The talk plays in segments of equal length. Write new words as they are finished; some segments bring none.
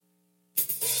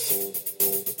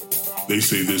They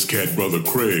say this cat brother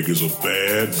Craig is a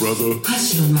bad brother.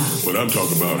 Hush your mouth. But I'm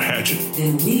talking about Hatchet.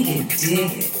 Then we can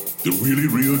dig it. The really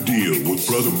real deal with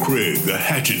brother Craig, the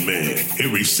Hatchet Man,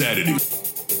 every Saturday.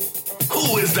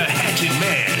 Who is the Hatchet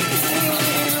Man?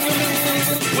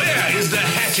 Where is the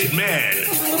Hatchet Man?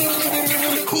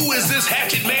 Who is this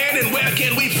Hatchet Man and where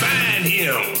can we find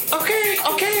him?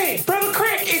 Okay. Brother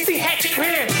Craig is the Hatchet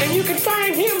Man, and you can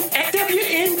find him at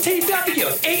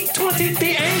WNTW 820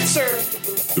 The Answer.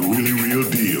 The really real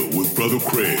deal with brother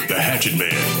Craig, the Hatchet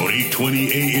Man, on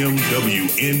 820 AM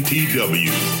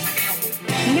WNTW.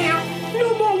 Now,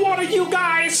 no more water, you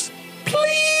guys.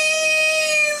 Please.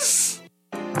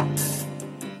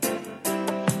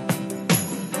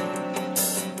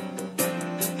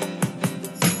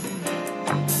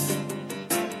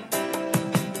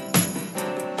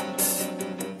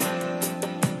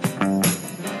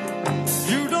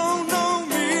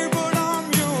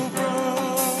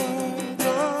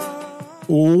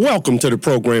 Welcome to the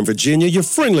program, Virginia. Your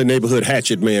friendly neighborhood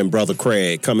hatchet man, Brother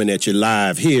Craig, coming at you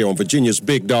live here on Virginia's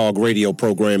big dog radio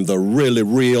program, The Really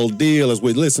Real Deal, as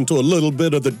we listen to a little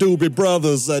bit of the Doobie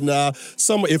Brothers. And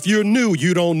if you're new,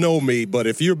 you don't know me, but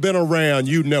if you've been around,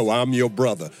 you know I'm your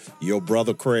brother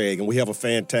Craig. And we have a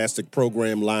fantastic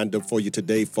program lined up for you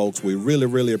today, folks. We really,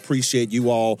 really appreciate you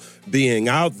all being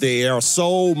out there.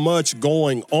 So much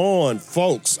going on,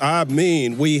 folks. I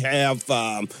mean, we have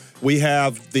the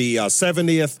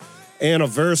 70th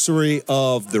anniversary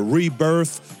of the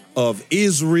rebirth of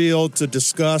Israel to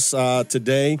discuss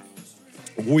today.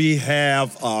 We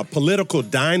have political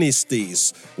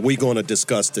dynasties we're going to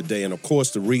discuss today. And, of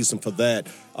course, the reason for that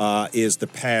is the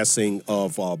passing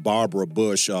of Barbara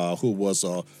Bush, who was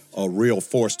a real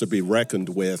force to be reckoned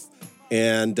with.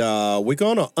 And we're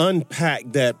going to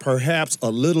unpack that perhaps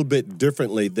a little bit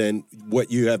differently than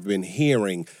what you have been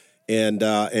hearing. And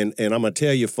I'm going to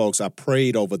tell you, folks, I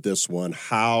prayed over this one,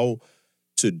 how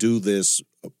to do this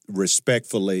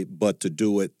respectfully, but to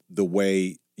do it the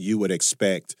way you would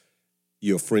expect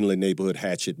your friendly neighborhood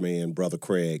hatchet man, Brother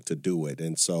Craig, to do it.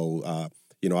 And so,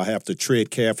 I have to tread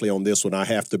carefully on this one. I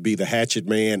have to be the hatchet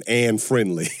man and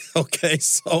friendly. Okay,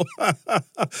 so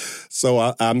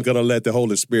I'm going to let the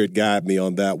Holy Spirit guide me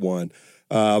on that one.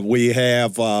 We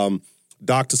have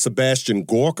Dr. Sebastian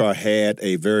Gorka had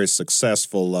a very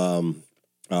successful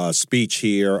speech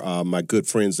here. My good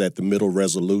friends at the Middle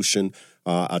Resolution,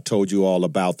 I told you all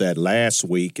about that last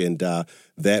week, and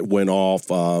that went off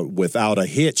without a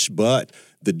hitch, but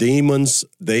the demons,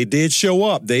 they did show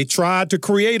up. They tried to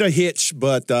create a hitch,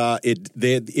 but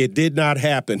it did not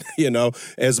happen.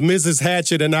 As Mrs.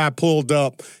 Hatchet and I pulled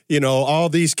up, all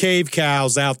these cave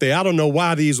cows out there. I don't know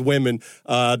why these women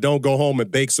don't go home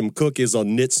and bake some cookies or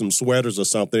knit some sweaters or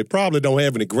something. They probably don't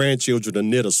have any grandchildren to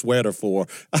knit a sweater for.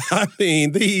 I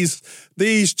mean, these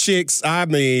chicks,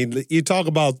 you talk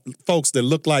about folks that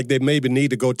look like they maybe need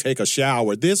to go take a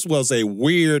shower. This was a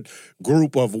weird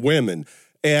group of women.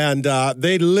 And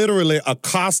they literally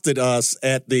accosted us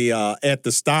at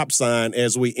the stop sign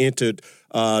as we entered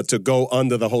to go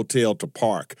under the hotel to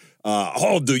park.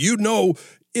 Do you know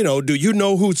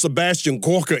who Sebastian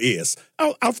Gorka is?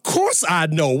 Oh, of course I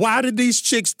know. Why did these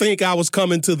chicks think I was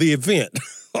coming to the event?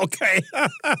 Okay.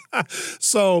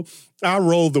 So I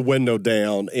rolled the window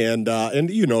down, and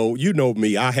you know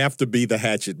me, I have to be the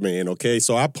hatchet man, okay?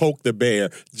 So I poked the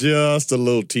bear just a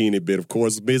little teeny bit. Of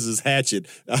course, Mrs. Hatchet,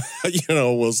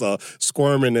 was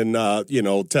squirming and,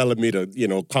 telling me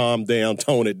to, calm down,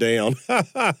 tone it down.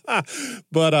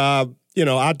 But, I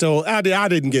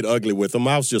didn't get ugly with them.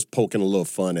 I was just poking a little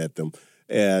fun at them.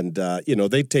 And,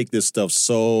 they take this stuff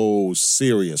so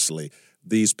seriously.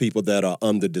 These people that are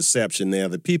under deception now,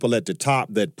 the people at the top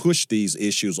that push these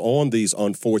issues on these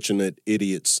unfortunate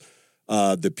idiots,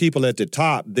 the people at the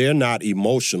top, they're not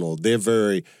emotional. They're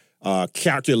very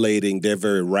calculating. They're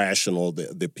very rational,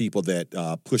 the people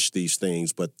that push these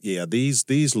things. But, yeah,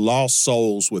 these lost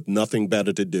souls with nothing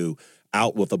better to do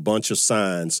out with a bunch of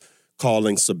signs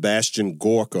calling Sebastian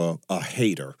Gorka a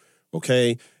hater,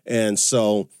 okay? And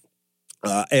so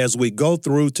as we go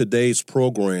through today's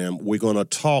program, we're going to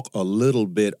talk a little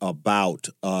bit about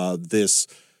this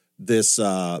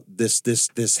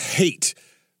hate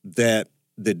that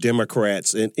the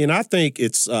Democrats and I think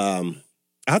it's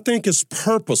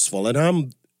purposeful,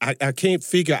 and I can't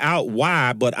figure out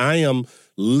why, but I am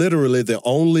literally the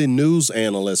only news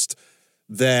analyst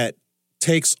that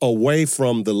takes away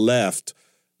from the left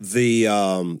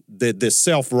the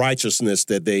self-righteousness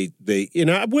that they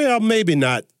maybe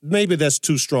not, maybe that's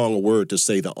too strong a word to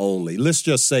say the only. Let's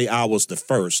just say I was the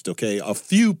first, okay? A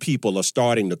few people are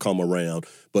starting to come around,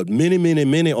 but many, many,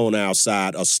 many on our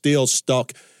side are still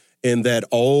stuck in that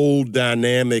old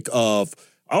dynamic of,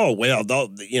 oh, well,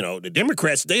 the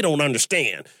Democrats, they don't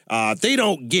understand. They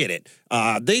don't get it.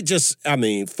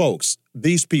 Folks,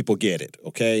 these people get it,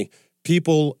 okay?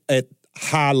 People at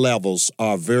high levels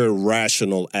are very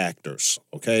rational actors,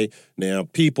 okay? Now,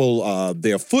 people,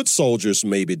 their foot soldiers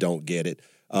maybe don't get it.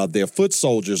 Their foot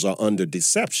soldiers are under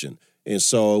deception. And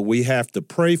so we have to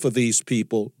pray for these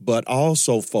people, but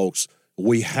also, folks,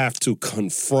 we have to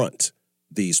confront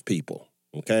these people,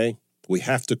 okay? We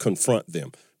have to confront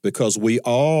them because we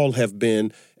all have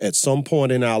been at some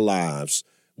point in our lives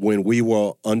when we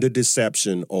were under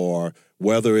deception, or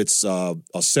whether it's a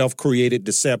self-created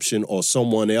deception or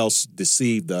someone else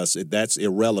deceived us, that's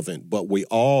irrelevant. But we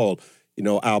all,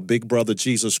 our big brother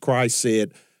Jesus Christ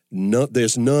said, no,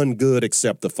 there's none good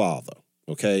except the Father,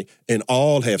 okay? And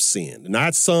all have sinned.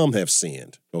 Not some have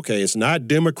sinned, okay? It's not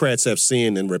Democrats have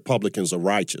sinned and Republicans are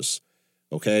righteous,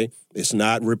 okay? It's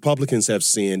not Republicans have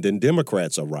sinned and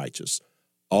Democrats are righteous.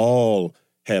 All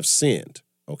have sinned,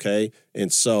 okay?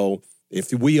 And so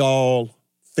if we all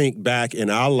think back in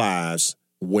our lives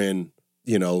when,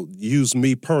 use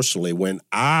me personally, when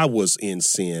I was in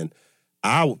sin,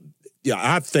 I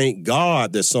thank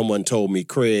God that someone told me,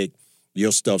 Craig,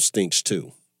 your stuff stinks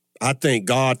too. I thank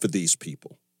God for these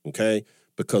people, okay?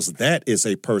 Because that is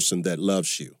a person that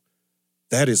loves you.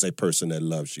 That is a person that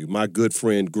loves you. My good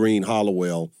friend, Green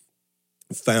Hollowell,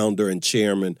 founder and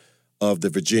chairman of the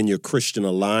Virginia Christian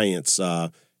Alliance,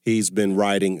 he's been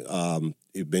writing,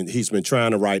 he's been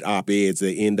trying to write op-eds.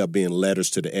 They end up being letters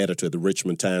to the editor of the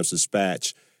Richmond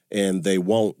Times-Dispatch, and they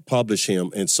won't publish him.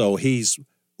 And so he's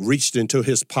reached into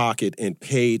his pocket and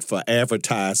paid for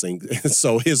advertising.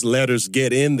 So his letters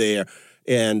get in there.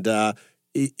 And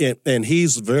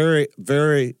he's very,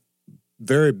 very,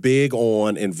 very big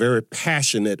on and very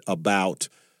passionate about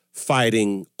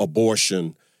fighting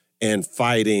abortion and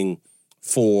fighting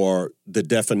for the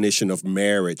definition of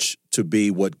marriage to be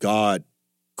what God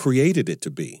created it to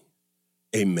be,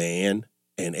 a man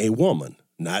and a woman,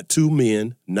 not two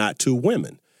men, not two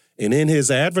women. And in his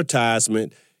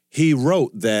advertisement, he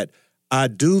wrote that I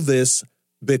do this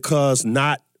because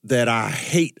not that I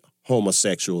hate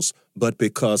homosexuals, but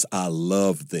because I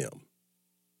love them.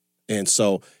 And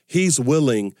so he's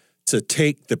willing to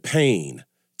take the pain,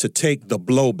 to take the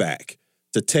blowback,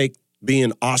 to take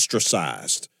being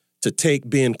ostracized, to take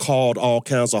being called all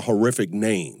kinds of horrific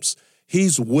names.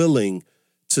 He's willing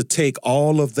to take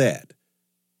all of that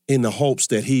in the hopes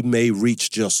that he may reach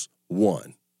just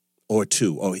one or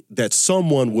two, or that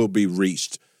someone will be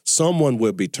reached, someone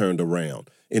will be turned around.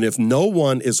 And if no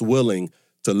one is willing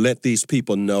to let these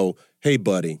people know, hey,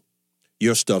 buddy,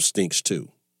 your stuff stinks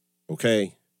too,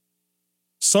 okay?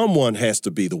 Someone has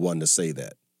to be the one to say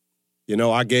that.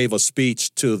 I gave a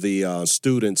speech to the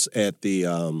students at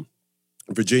the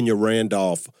Virginia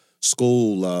Randolph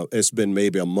School. It's been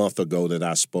maybe a month ago that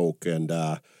I spoke, and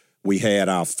we had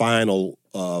our final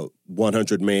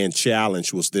 100-man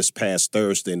challenge was this past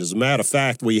Thursday. And as a matter of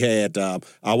fact, we had,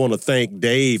 I want to thank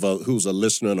Dave, who's a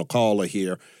listener and a caller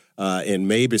here, and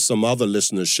maybe some other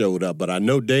listeners showed up, but I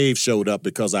know Dave showed up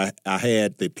because I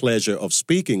had the pleasure of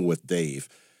speaking with Dave.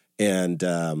 And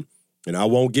I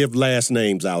won't give last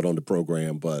names out on the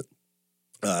program, but,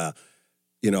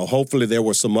 hopefully there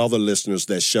were some other listeners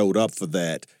that showed up for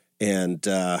that. And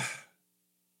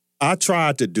I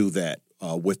tried to do that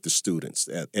with the students.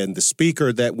 And the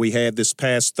speaker that we had this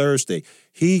past Thursday,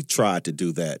 he tried to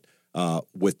do that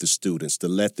with the students to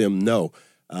let them know,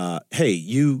 hey,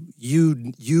 you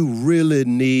really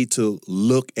need to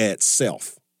look at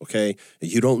self, okay?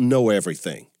 You don't know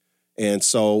everything. And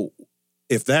so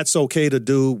if that's okay to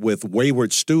do with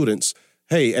wayward students,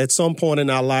 hey, at some point in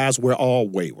our lives, we're all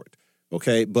wayward,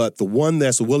 okay? But the one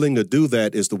that's willing to do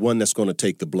that is the one that's going to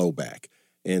take the blowback.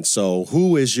 And so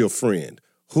who is your friend?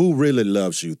 Who really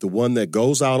loves you? The one that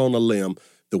goes out on a limb,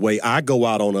 the way I go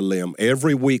out on a limb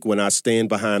every week when I stand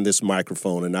behind this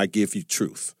microphone and I give you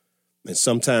truth. And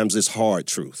sometimes it's hard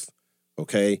truth,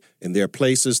 okay? And there are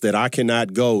places that I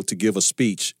cannot go to give a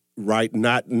speech, right?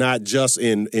 Not just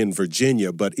in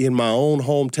Virginia, but in my own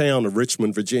hometown of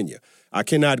Richmond, Virginia. I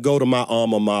cannot go to my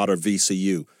alma mater,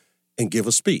 VCU, and give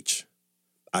a speech.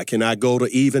 I cannot go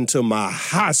even to my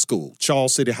high school,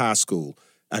 Charles City High School.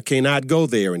 I cannot go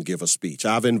there and give a speech.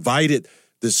 I've invited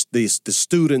the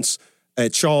students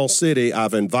at Charles City.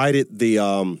 I've invited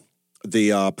the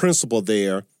principal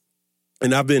there,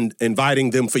 and I've been inviting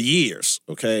them for years,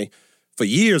 okay? For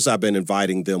years I've been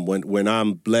inviting them when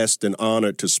I'm blessed and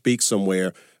honored to speak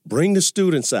somewhere, bring the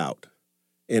students out,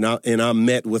 and I'm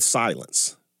met with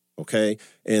silence, okay?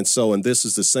 And this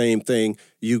is the same thing.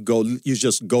 You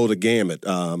just go the gamut.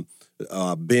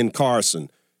 Ben Carson,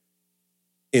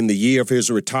 in the year of his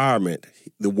retirement,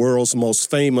 the world's most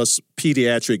famous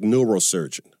pediatric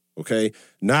neurosurgeon, okay?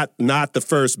 Not the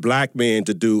first black man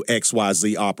to do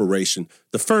XYZ operation,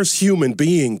 the first human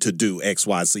being to do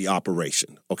XYZ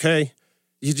operation, okay?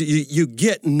 You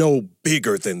get no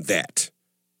bigger than that.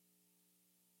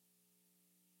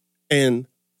 And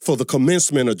for the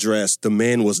commencement address, the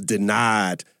man was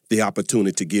denied the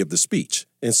opportunity to give the speech.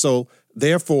 And so,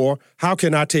 therefore, how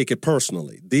can I take it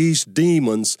personally? These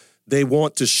demons, they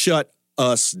want to shut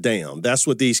us down. That's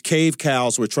what these cave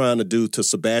cows were trying to do to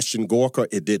Sebastian Gorka.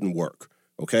 It didn't work,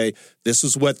 okay? This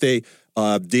is what they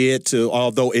did to,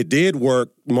 although it did work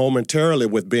momentarily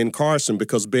with Ben Carson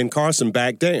because Ben Carson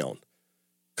backed down.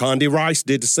 Condi Rice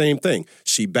did the same thing.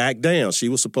 She backed down. She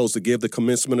was supposed to give the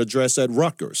commencement address at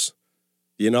Rutgers.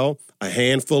 You know, a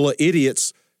handful of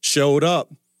idiots showed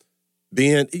up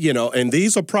being, you know, and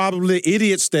these are probably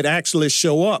idiots that actually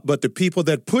show up, but the people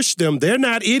that push them, they're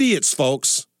not idiots,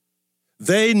 folks.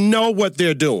 They know what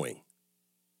they're doing.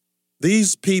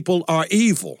 These people are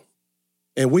evil,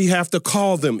 and we have to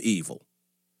call them evil.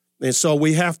 And so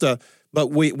we have to,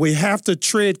 but we have to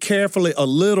tread carefully a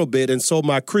little bit. And so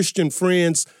my Christian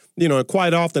friends, you know,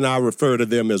 quite often I refer to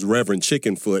them as Reverend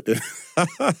Chickenfoot.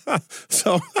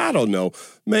 So I don't know.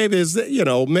 Maybe it's, you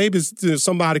know, maybe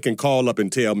somebody can call up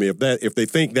and tell me if they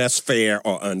think that's fair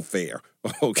or unfair.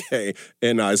 Okay.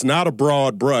 And it's not a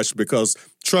broad brush because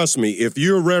trust me, if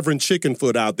you're Reverend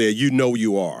Chickenfoot out there, you know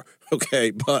you are.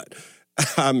 Okay. But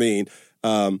I mean,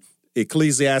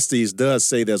 Ecclesiastes does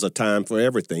say there's a time for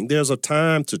everything. There's a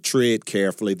time to tread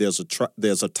carefully. There's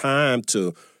a time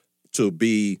to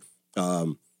be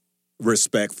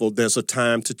respectful. There's a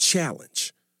time to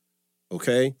challenge.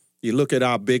 Okay? You look at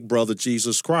our big brother,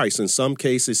 Jesus Christ. In some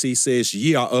cases, he says,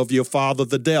 ye are of your father,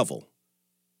 the devil.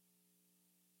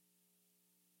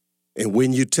 And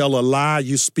when you tell a lie,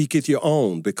 you speak it your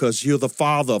own because you're the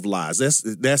father of lies.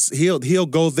 He'll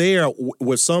go there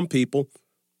with some people.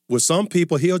 With some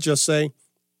people, he'll just say,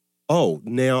 oh,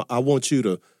 now I want you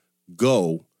to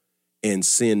go and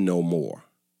sin no more.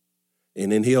 And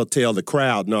then he'll tell the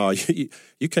crowd, no,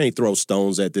 you can't throw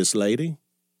stones at this lady,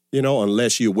 you know,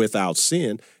 unless you're without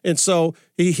sin. And so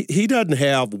he doesn't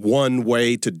have one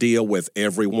way to deal with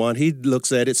everyone. He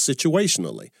looks at it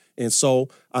situationally. And so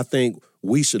I think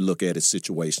we should look at it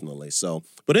situationally. So,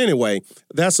 but anyway,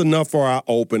 that's enough for our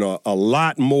opener. A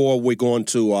lot more we're going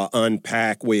to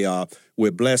unpack. We're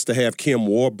blessed to have Kim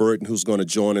Warburton, who's going to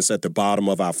join us at the bottom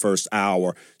of our first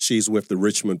hour. She's with the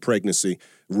Richmond Pregnancy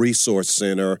Resource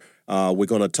Center. We're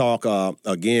going to talk,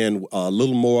 again, a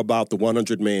little more about the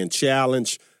 100-Man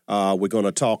Challenge. We're going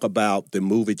to talk about the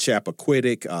movie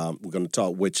Chappaquiddick. We're going to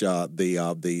talk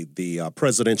the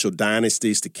presidential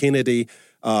dynasties, the Kennedy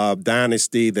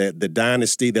dynasty, the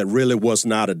dynasty that really was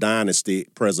not a dynasty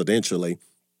presidentially.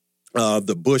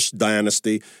 The Bush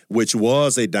dynasty, which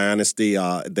was a dynasty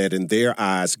that in their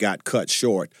eyes got cut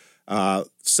short.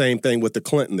 Same thing with the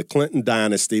Clinton. The Clinton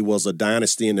dynasty was a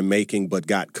dynasty in the making but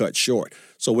got cut short.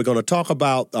 So we're going to talk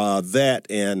about that,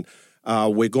 and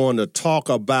we're going to talk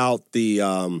about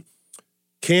the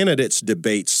candidates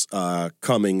debates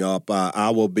coming up. I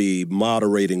will be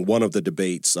moderating one of the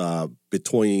debates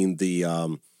between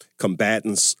the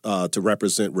combatants to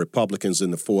represent Republicans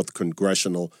in the 4th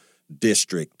Congressional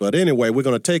District. But anyway, we're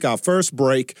going to take our first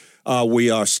break. We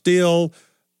are still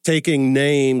taking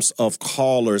names of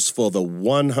callers for the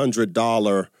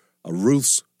 $100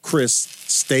 Ruth's Chris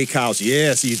Steakhouse.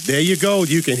 Yes, there you go.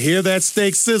 You can hear that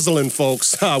steak sizzling,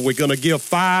 folks. We're going to give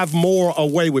 5 more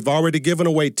away. We've already given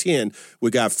away 10.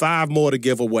 We got 5 more to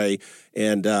give away.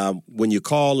 And when you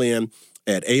call in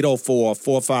at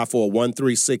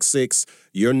 804-454-1366,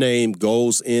 your name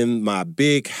goes in my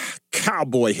big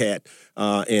cowboy hat.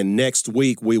 And next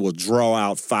week, we will draw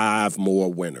out 5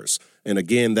 more winners. And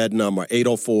again, that number,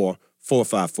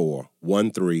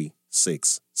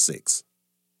 804-454-1366.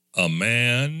 A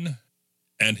man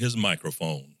and his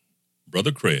microphone.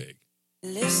 Brother Craig.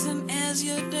 Listen as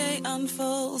your day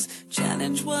unfolds.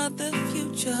 Challenge what the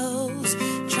future holds.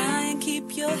 Try and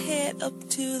keep your head up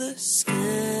to the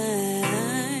sky.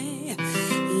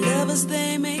 Lovers,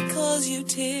 they may cause you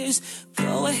tears.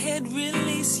 Go ahead,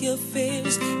 release your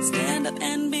fears. Stand up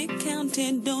and be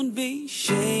counted. Don't be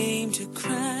ashamed to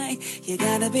cry. You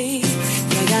gotta be bad.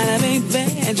 You gotta be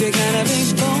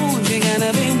bold. You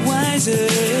gotta be wiser.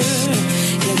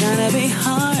 You gotta be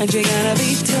hard. You gotta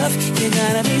be tough. You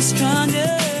gotta be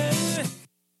stronger.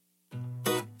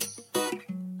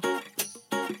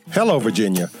 Hello,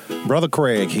 Virginia. Brother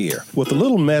Craig here with a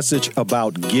little message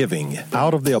about giving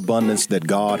out of the abundance that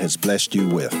God has blessed you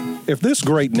with. If this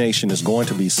great nation is going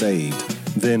to be saved,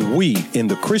 then we in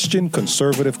the Christian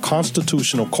Conservative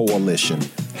Constitutional Coalition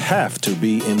have to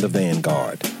be in the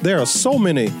vanguard. There are so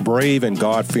many brave and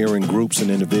God-fearing groups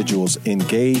and individuals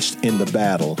engaged in the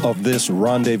battle of this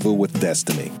rendezvous with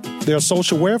destiny. There are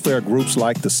social welfare groups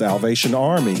like the Salvation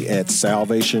Army at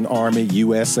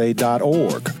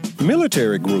salvationarmyusa.org.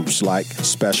 Military groups like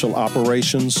Special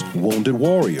Operations Wounded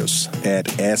Warriors at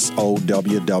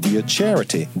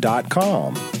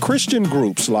SOWWcharity.com. Christian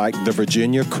groups like the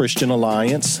Virginia Christian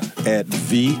Alliance at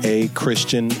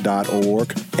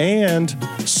vachristian.org and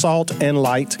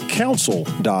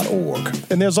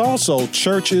saltandlightcouncil.org. And there's also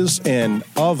churches and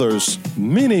others,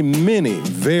 many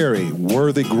very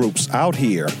worthy groups out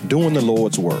here doing the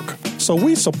Lord's work. So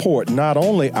we support not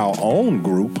only our own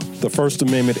group, the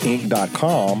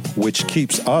FirstAmendmentInc.com, which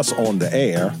keeps us on the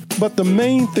air, but the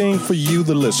main thing for you,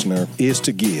 the listener, is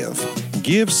to give.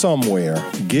 Give somewhere,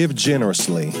 give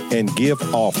generously, and give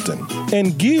often.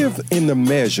 And give in the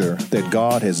measure that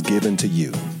God has given to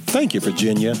you. Thank you,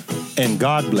 Virginia, and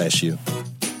God bless you.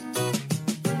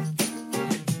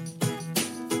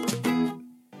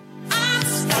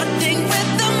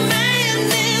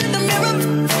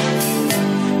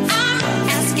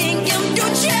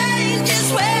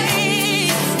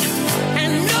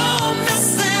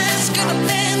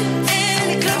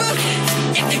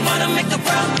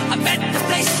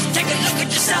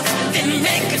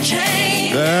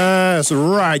 That's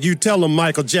right. You tell them,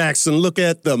 Michael Jackson, look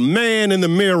at the man in the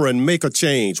mirror and make a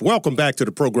change. Welcome back to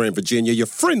the program, Virginia. Your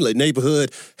friendly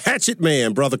neighborhood hatchet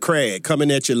man, Brother Craig, coming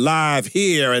at you live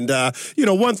here. And,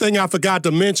 one thing I forgot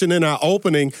to mention in our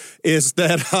opening is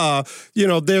that,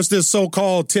 there's this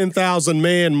so-called 10,000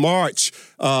 man march,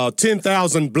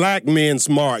 10,000 black men's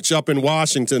march up in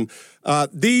Washington.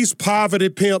 These poverty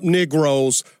pimp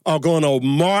Negroes are going to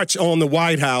march on the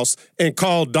White House and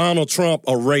call Donald Trump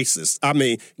a racist. I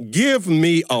mean, give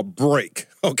me a break,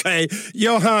 okay?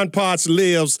 Johann Potts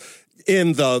lives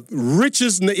in the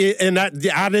richest, and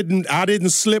I didn't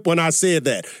slip when I said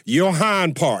that. Your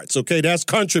hind parts, okay? That's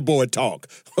country boy talk,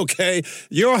 okay?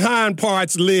 Your hind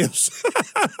parts lives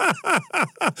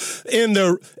in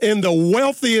the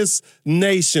wealthiest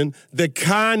nation, the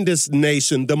kindest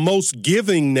nation, the most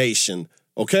giving nation,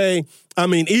 okay? I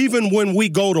mean, even when we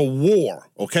go to war,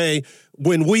 okay?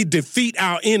 When we defeat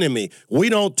our enemy, we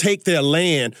don't take their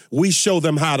land. We show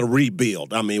them how to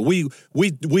rebuild. I mean,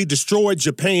 we destroyed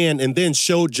Japan and then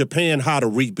showed Japan how to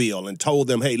rebuild and told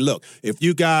them, hey, look, if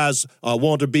you guys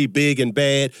want to be big and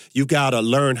bad, you got to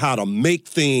learn how to make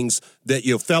things that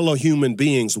your fellow human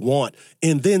beings want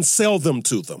and then sell them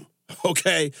to them.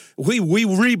 Okay? We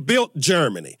rebuilt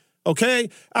Germany. Okay?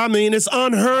 I mean, it's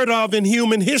unheard of in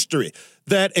human history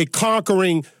that a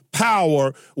conquering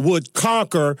power would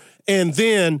conquer and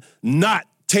then not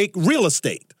take real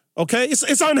estate, okay?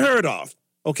 It's unheard of,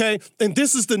 okay? And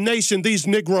this is the nation these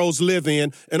Negroes live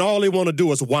in, and all they want to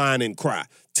do is whine and cry.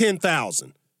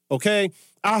 10,000, okay?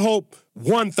 I hope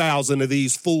 1,000 of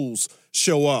these fools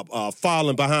show up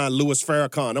falling behind Louis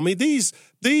Farrakhan. I mean, these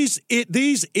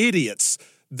idiots,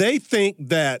 they think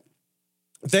that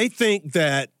they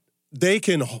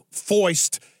can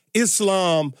foist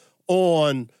Islam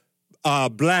on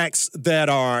blacks that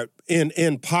are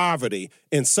in poverty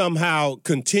and somehow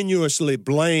continuously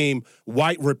blame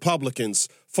white Republicans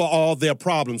for all their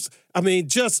problems. I mean,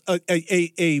 just a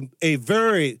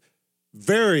very,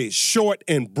 very short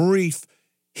and brief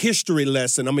history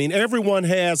lesson. I mean, everyone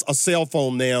has a cell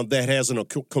phone now that has a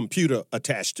computer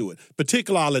attached to it,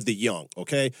 particularly the young,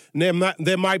 okay? And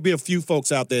there might be a few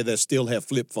folks out there that still have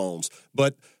flip phones,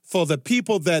 but for the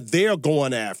people that they're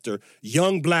going after,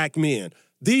 young black men,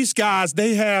 these guys,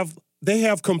 they have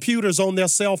computers on their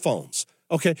cell phones,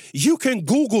 okay? You can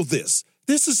Google this.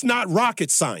 This is not rocket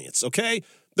science, okay?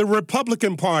 The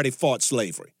Republican Party fought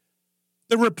slavery.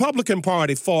 The Republican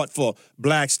Party fought for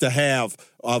blacks to have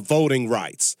voting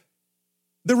rights.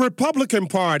 The Republican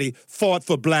Party fought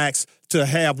for blacks to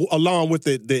have, along with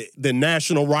the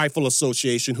National Rifle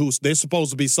Association, they're supposed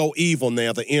to be so evil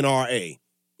now, the NRA,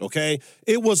 okay?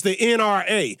 It was the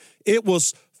NRA. It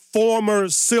was former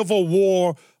Civil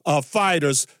War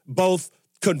fighters, both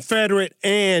Confederate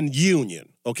and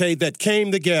Union, okay, that came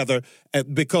together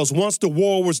because once the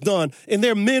war was done, and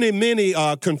there are many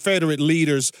Confederate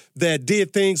leaders that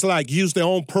did things like use their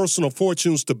own personal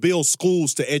fortunes to build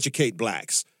schools to educate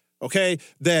blacks, okay,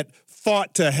 that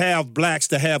fought to have blacks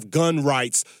to have gun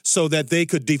rights so that they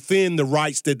could defend the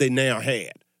rights that they now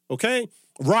had, okay?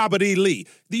 Robert E. Lee.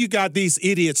 You got these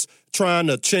idiots trying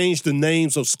to change the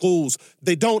names of schools.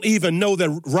 They don't even know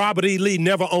that Robert E. Lee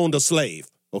never owned a slave,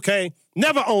 okay?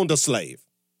 Never owned a slave.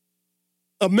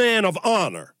 A man of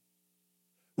honor.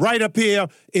 Right up here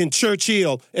in Church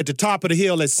Hill, at the top of the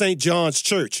hill at St. John's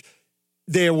Church,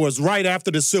 there was right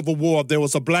after the Civil War, there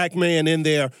was a black man in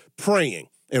there praying.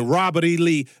 And Robert E.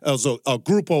 Lee was a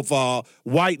group of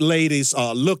white ladies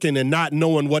looking and not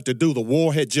knowing what to do. The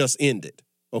war had just ended,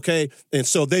 okay? And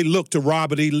so they looked to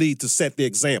Robert E. Lee to set the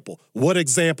example. What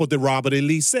example did Robert E.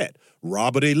 Lee set?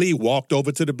 Robert E. Lee walked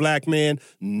over to the black man,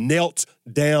 knelt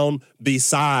down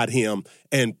beside him,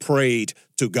 and prayed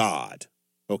to God,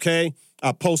 okay?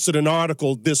 I posted an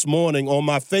article this morning on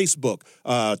my Facebook,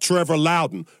 Trevor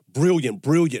Loudon,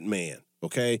 brilliant man.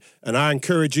 Okay, and I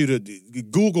encourage you to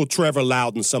Google Trevor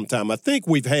Loudon sometime. I think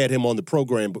we've had him on the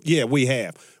program. Yeah, we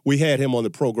have. We had him on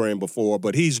the program before,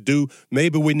 but he's due.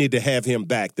 Maybe we need to have him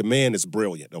back. The man is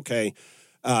brilliant, okay?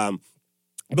 But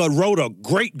wrote a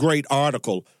great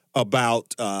article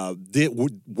about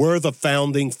were the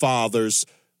founding fathers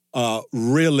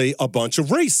really a bunch of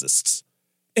racists?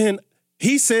 And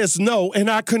he says no, and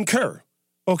I concur,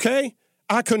 okay?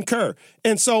 I concur.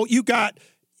 And so you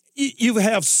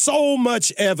have so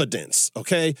much evidence,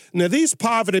 okay? Now, these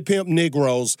poverty pimp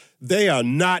Negroes, they are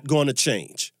not going to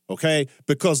change, okay?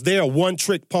 Because they're a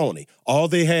one-trick pony. All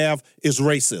they have is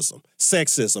racism,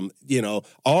 sexism,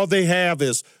 All they have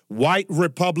is white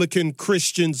Republican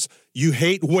Christians. You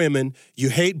hate women. You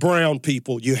hate brown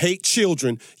people. You hate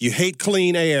children. You hate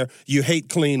clean air. You hate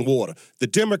clean water. The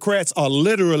Democrats are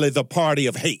literally the party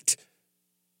of hate.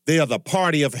 They are the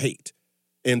party of hate.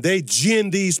 And they gin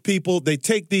these people, they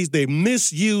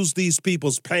misuse these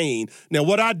people's pain. Now,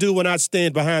 what I do when I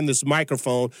stand behind this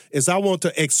microphone is I want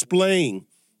to explain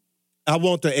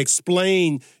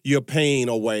your pain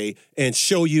away and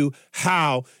show you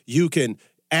how you can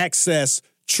access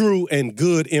true and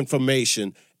good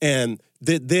information. And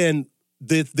then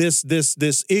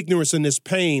this ignorance and this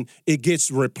pain, it gets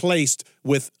replaced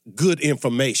with good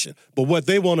information. But what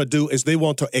they want to do is they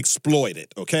want to exploit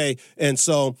it, okay? And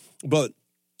so, but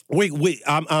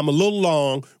I'm a little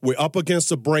long. We're up against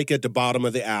a break at the bottom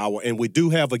of the hour, and we do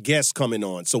have a guest coming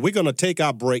on. So we're going to take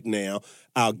our break now.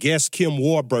 Our guest, Kim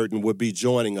Warburton, will be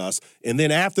joining us. And then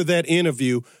after that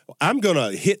interview, I'm going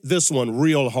to hit this one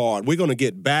real hard. We're going to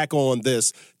get back on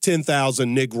this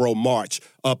 10,000 Negro March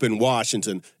up in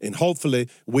Washington, and hopefully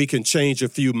we can change a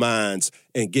few minds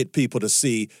and get people to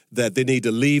see that they need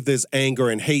to leave this anger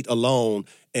and hate alone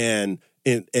and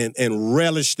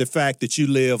relish the fact that you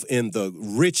live in the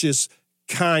richest,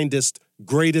 kindest,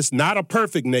 greatest, not a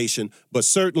perfect nation, but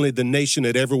certainly the nation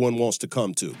that everyone wants to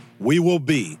come to. We will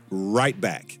be right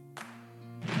back.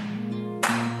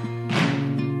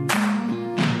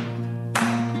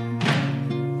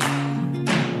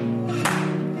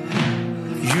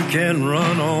 You can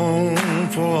run on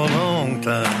for a long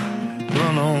time,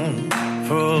 run on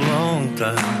for a long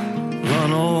time,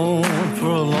 run on for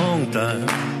a long time.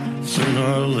 Sooner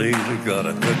or later,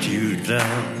 gotta cut you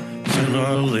down. Sooner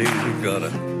or later, gotta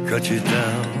cut you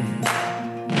down.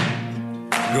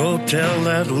 Go tell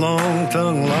that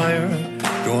long-tongued liar.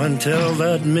 Go and tell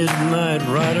that midnight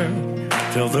rider.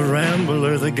 Tell the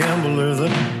rambler, the gambler, the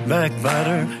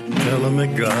backbiter. Tell him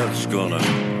that God's gonna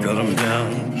cut him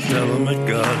down. Tell him that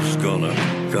God's gonna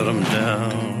cut him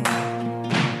down.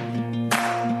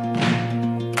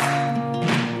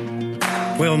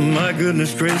 Well, my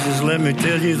goodness gracious, let me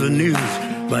tell you the news.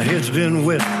 My head's been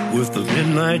wet with the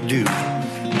midnight dew.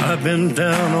 I've been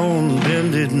down on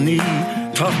bended knee,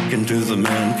 talking to the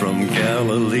man from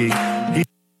Galilee.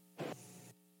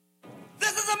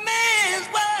 This is a man's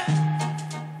world.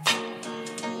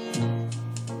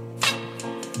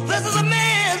 This is a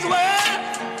man's world.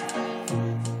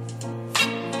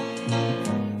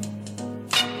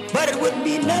 But it wouldn't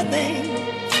be nothing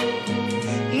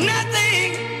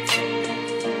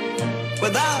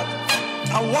without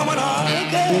a woman or a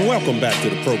girl. Welcome back to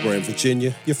the program,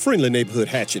 Virginia. Your friendly neighborhood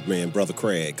hatchet man, Brother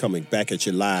Craig, coming back at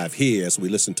you live here as we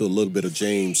listen to a little bit of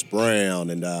James Brown.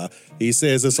 And he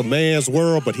says it's a man's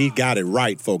world, but he got it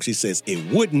right, folks. He says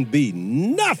it wouldn't be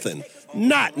nothing,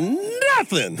 not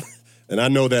nothing. And I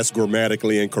know that's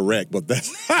grammatically incorrect, but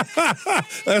that's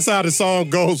that's how the song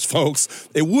goes, folks.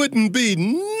 It wouldn't be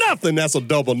nothing. That's a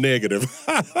double negative.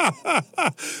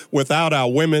 Without our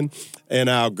women and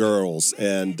our girls.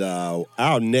 And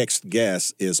our next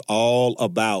guest is all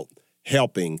about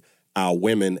helping our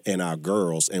women and our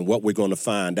girls. And what we're going to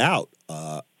find out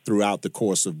throughout the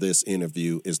course of this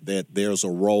interview is that there's a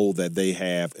role that they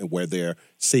have and where they're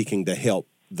seeking to help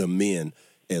the men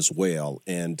as well.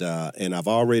 And I've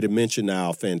already mentioned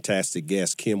our fantastic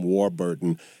guest, Kim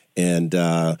Warburton. And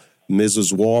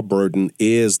Mrs. Warburton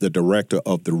is the director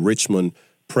of the Richmond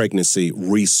Pregnancy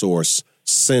Resource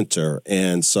Center.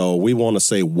 And so we want to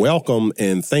say welcome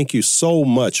and thank you so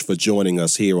much for joining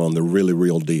us here on The Really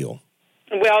Real Deal.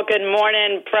 Well, good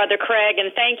morning, Brother Craig,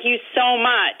 and thank you so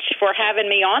much for having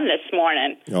me on this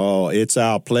morning. Oh, it's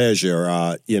our pleasure.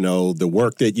 The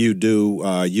work that you do,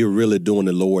 you're really doing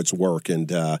the Lord's work. And,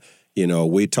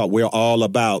 we're all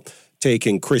about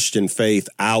taking Christian faith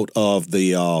out of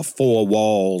the four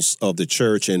walls of the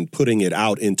church and putting it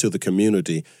out into the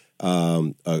community.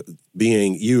 You're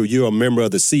a member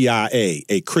of the CIA,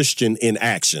 a Christian in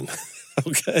action.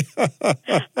 Okay.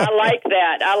 I like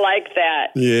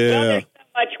that. Yeah. Well, there's so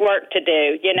much work to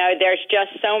do. There's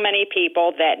just so many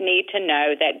people that need to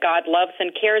know that God loves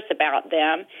and cares about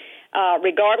them,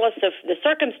 regardless of the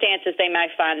circumstances they may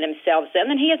find themselves in,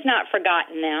 and He has not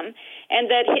forgotten them, and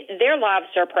that their lives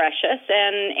are precious,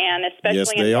 and especially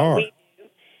yes, they are.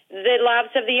 The lives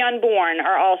of the unborn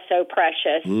are also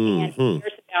precious, and He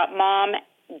cares about mom,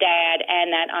 dad,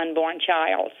 and that unborn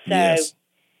child. So.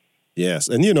 Yes.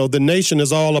 And, the nation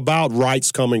is all about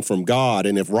rights coming from God.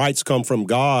 And if rights come from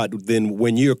God, then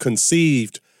when you're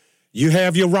conceived, you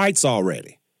have your rights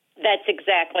already. That's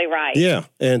exactly right. Yeah.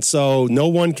 And so no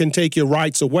one can take your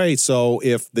rights away. So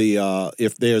if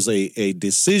there's a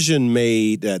decision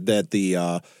made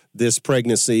that this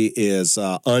pregnancy is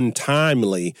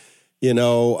untimely, and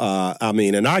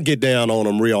I get down on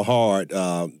them real hard,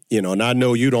 and I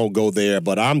know you don't go there,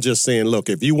 but I'm just saying, look,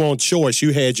 if you want choice,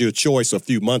 you had your choice a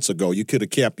few months ago. You could have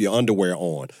kept your underwear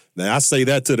on. Now, I say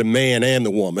that to the man and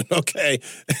the woman, okay?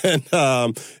 And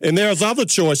there's other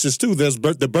choices, too. There's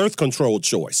the birth control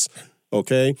choice,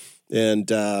 okay? And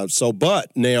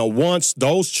but now once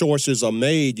those choices are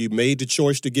made, you made the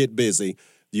choice to get busy.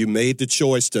 You made the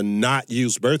choice to not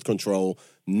use birth control.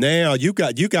 Now you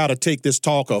got to take this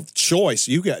talk of choice.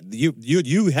 You had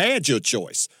your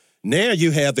choice. Now you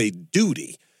have a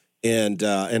duty, and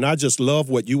I just love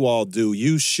what you all do.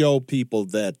 You show people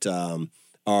that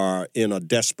are in a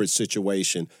desperate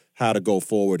situation how to go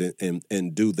forward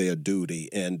and do their duty,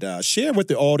 and share with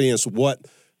the audience what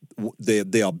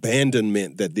the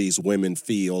abandonment that these women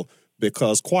feel,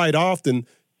 because quite often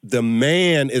the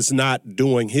man is not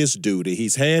doing his duty.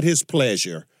 He's had his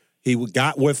pleasure. He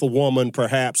got with a woman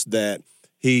perhaps that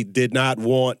he did not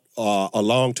want a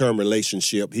long-term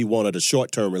relationship. He wanted a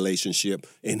short-term relationship,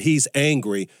 and he's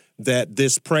angry that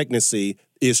this pregnancy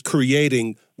is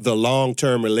creating the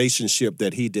long-term relationship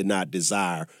that he did not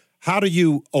desire. How do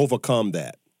you overcome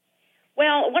that?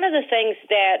 Well, one of the things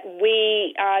that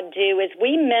we do is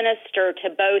we minister to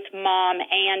both mom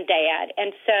and dad.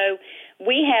 And so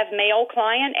we have male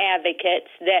client advocates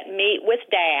that meet with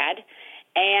dad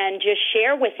and just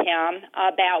share with him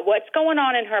about what's going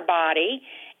on in her body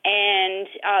and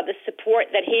the support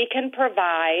that he can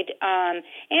provide,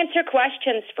 answer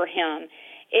questions for him.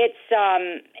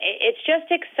 It's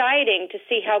just exciting to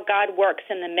see how God works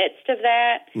in the midst of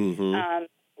that. Mm-hmm.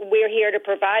 We're here to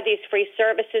provide these free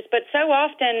services, but so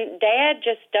often Dad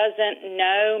just doesn't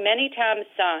know. Many times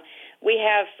we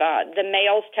have the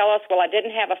males tell us, well, I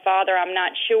didn't have a father. I'm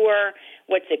not sure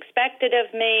what's expected of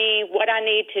me, what I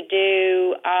need to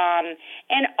do.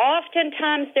 And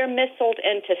oftentimes they're misled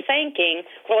into thinking,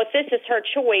 well, if this is her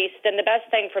choice, then the best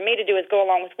thing for me to do is go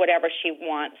along with whatever she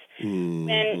wants.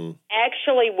 Mm-hmm. And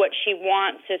actually what she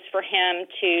wants is for him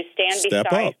to stand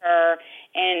beside her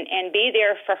and be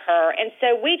there for her. And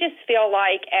so we just feel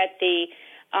like at the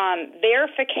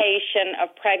verification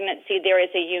of pregnancy, there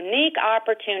is a unique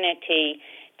opportunity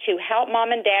to help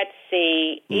mom and dad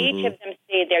see, each of them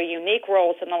see their unique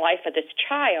roles in the life of this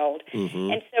child.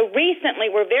 Mm-hmm. And so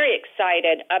recently we're very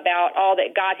excited about all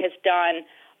that God has done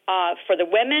for the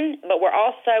women, but we're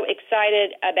also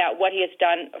excited about what he has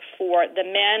done for the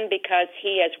men, because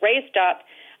he has raised up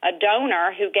a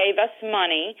donor who gave us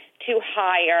money to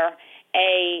hire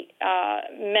a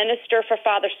minister for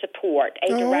father support, a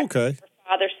director for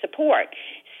father support,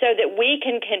 so that we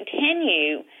can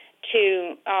continue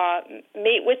to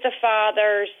meet with the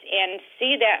fathers and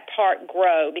see that part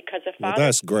grow, because the father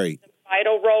that's great. Plays a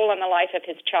vital role in the life of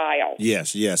his child.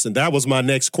 Yes, yes. And that was my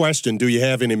next question. Do you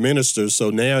have any ministers?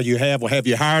 So now you have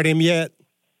you hired him yet?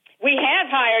 We have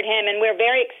hired him, and we're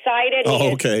very excited.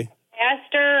 Oh, okay.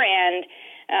 Pastor, and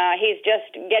he's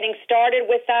just getting started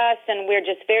with us, and we're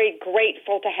just very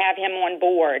grateful to have him on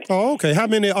board. Oh, okay. How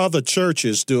many other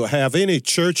churches have any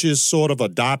churches sort of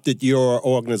adopted your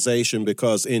organization?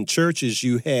 Because in churches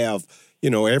you have,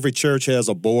 every church has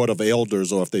a board of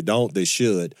elders, or if they don't, they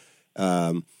should.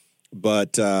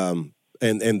 But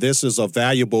this is a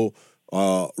valuable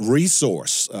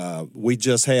resource. We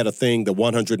just had a thing, the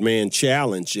 100-Man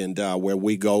Challenge, and where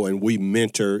we go and we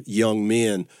mentor young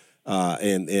men.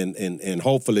 And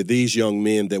hopefully these young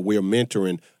men that we're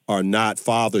mentoring are not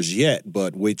fathers yet,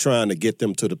 but we're trying to get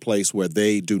them to the place where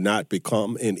they do not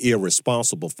become an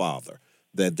irresponsible father.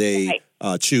 that they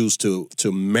Right. choose to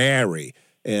marry.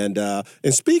 And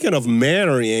speaking of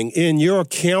marrying, in your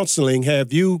counseling,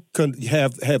 have you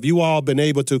all been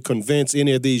able to convince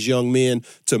any of these young men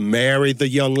to marry the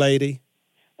young lady?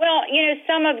 Well,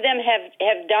 some of them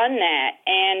have done that,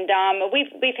 and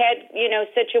we've had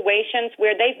situations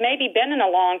where they've maybe been in a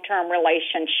long-term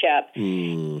relationship.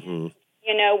 Mm-hmm.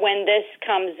 When this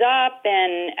comes up,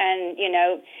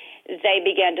 and they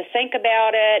begin to think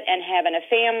about it and having a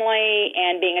family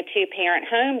and being a two-parent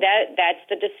home, that's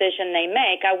the decision they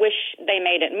make. I wish they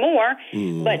made it more,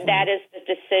 but that is the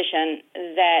decision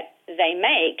that they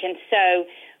make. And so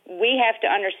we have to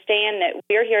understand that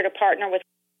we're here to partner with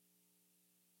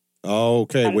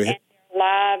Okay. in their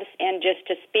lives, and just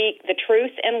to speak the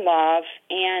truth in love,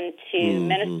 and to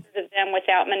minister to them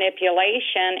without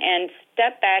manipulation, and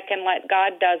step back and let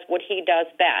God does what he does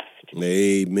best.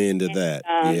 Amen to that.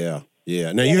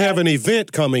 Yeah. Now, you have an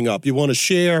event coming up. You want to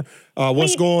share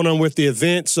what's going on with the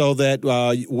event so that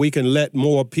we can let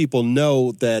more people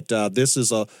know that this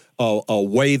is a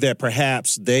way that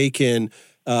perhaps they can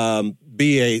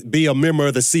be a member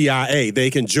of the CIA. They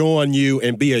can join you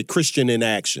and be a Christian in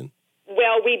action.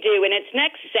 Well, we do, and it's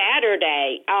next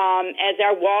Saturday as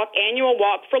our annual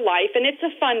Walk for Life, and it's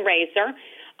a fundraiser.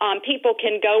 People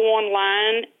can go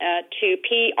online to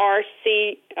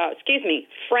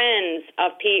Friends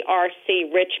of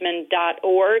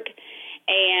PRCRichmond.org,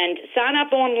 and sign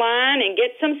up online and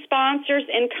get some sponsors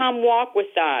and come walk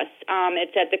with us.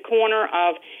 It's at the corner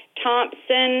of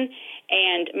Thompson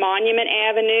and Monument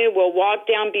Avenue. We'll walk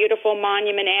down beautiful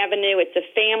Monument Avenue. It's a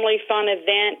family fun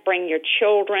event. Bring your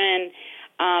children.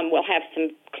 We'll have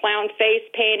some clown face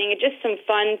painting and just some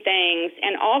fun things.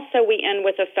 And also we end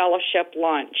with a fellowship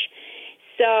lunch.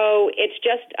 So it's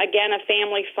just, again, a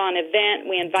family fun event.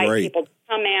 We invite people to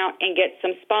come out and get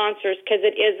some sponsors because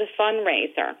it is a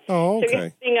fundraiser. Oh, okay. So you're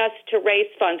helping us to raise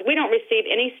funds. We don't receive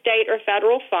any state or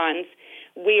federal funds.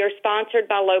 We are sponsored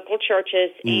by local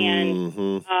churches and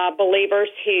believers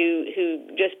who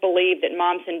just believe that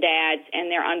moms and dads and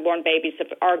their unborn babies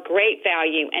are great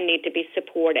value and need to be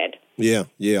supported. Yeah.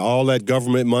 All that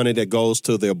government money that goes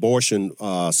to the abortion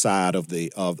side of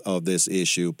this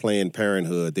issue, Planned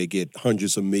Parenthood, they get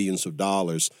hundreds of millions of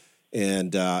dollars.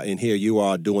 And here you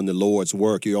are doing the Lord's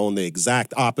work. You're on the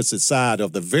exact opposite side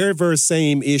of the very, very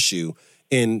same issue,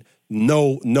 and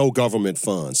no government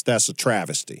funds. That's a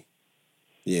travesty.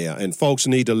 Yeah, and folks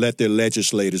need to let their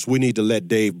legislators, we need to let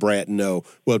Dave Bratton know.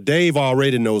 Well, Dave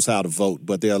already knows how to vote,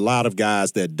 but there are a lot of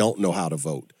guys that don't know how to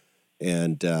vote.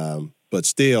 And but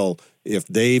still, if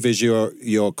Dave is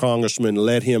your congressman,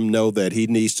 let him know that he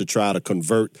needs to try to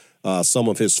convert some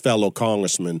of his fellow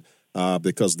congressmen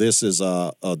because this is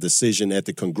a decision at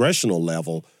the congressional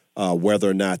level whether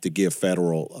or not to give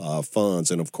federal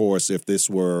funds. And, of course, if this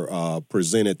were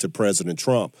presented to President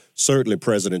Trump, certainly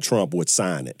President Trump would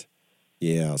sign it.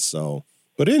 Yeah, so,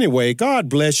 but anyway, God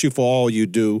bless you for all you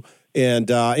do. And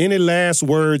any last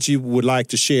words you would like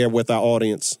to share with our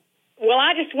audience? Well,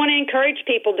 I just want to encourage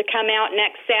people to come out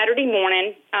next Saturday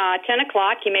morning, 10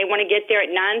 o'clock. You may want to get there at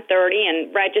 9:30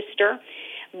 and register.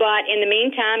 But in the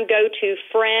meantime, go to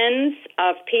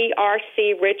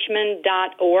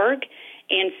friendsofprcrichmond.org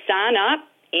and sign up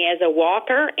as a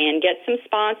walker and get some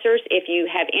sponsors. If you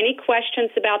have any questions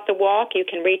about the walk, you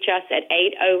can reach us at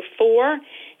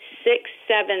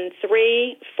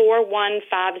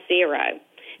 804-673-4150.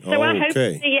 So I hope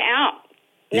to see you out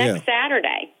next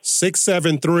Saturday.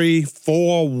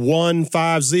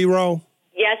 673-4150?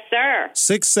 Yes, sir.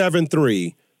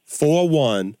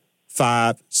 673-4150.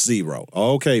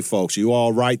 Okay, folks, you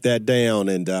all write that down,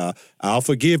 and I'll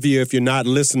forgive you if you're not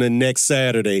listening next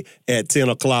Saturday at 10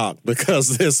 o'clock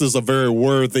because this is a very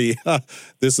worthy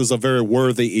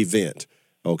event.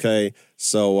 Okay,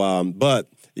 so but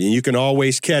you can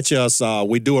always catch us.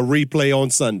 We do a replay on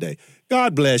Sunday.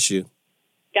 God bless you.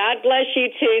 God bless you,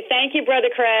 too. Thank you, Brother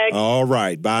Craig. All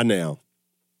right. Bye now.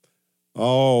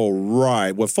 All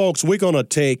right. Well, folks, we're going to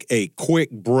take a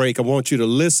quick break. I want you to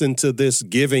listen to this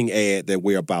giving ad that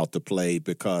we're about to play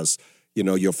because, you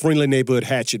know, your friendly neighborhood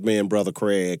hatchet man, Brother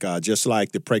Craig, just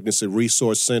like the Pregnancy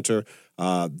Resource Center,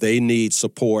 they need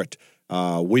support.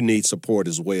 We need support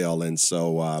as well. And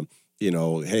so, you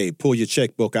know, hey, pull your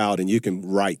checkbook out and you can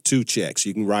write 2 checks.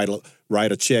 You can write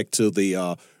a check to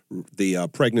the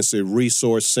Pregnancy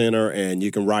Resource Center, and you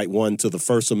can write one to the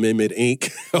First Amendment, Inc.,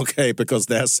 okay, because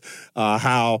that's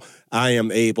how I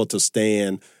am able to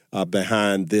stand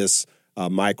behind this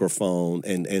microphone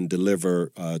and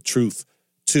deliver truth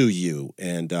to you.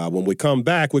 And when we come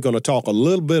back, we're going to talk a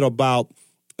little bit about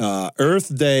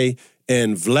Earth Day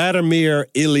and Vladimir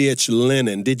Ilyich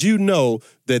Lenin. Did you know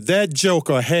that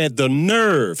joker had the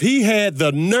nerve? He had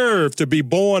the nerve to be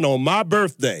born on my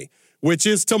birthday, which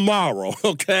is tomorrow,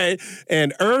 okay?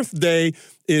 And Earth Day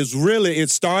is really, it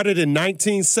started in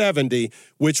 1970,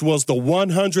 which was the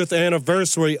 100th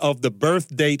anniversary of the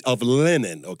birth date of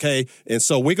Lenin, okay? And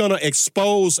so we're going to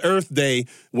expose Earth Day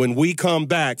when we come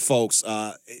back, folks.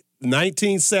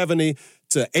 1970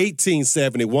 to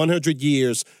 1870, 100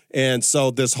 years. And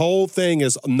so this whole thing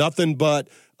is nothing but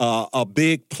a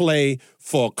big play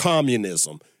for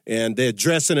communism. And they're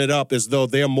dressing it up as though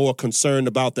they're more concerned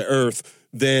about the earth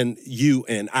than you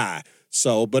and I.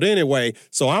 So, but anyway,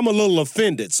 so I'm a little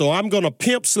offended. So I'm going to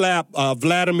pimp slap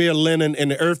Vladimir Lenin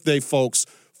and the Earth Day folks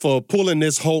for pulling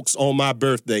this hoax on my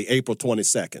birthday, April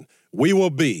 22nd. We will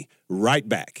be right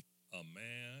back. A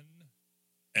man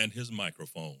and his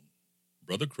microphone.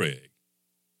 Brother Craig.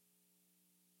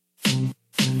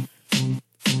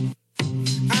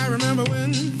 I remember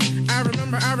when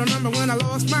I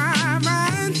lost my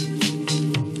mind.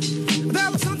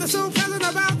 There was something so pleasant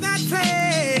about that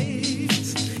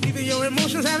place. Even your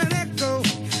emotions have an echo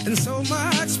in so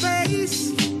much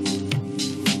space.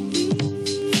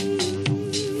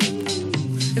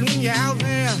 And when you're out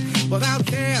there without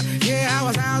care, yeah, I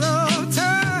was out of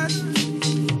touch.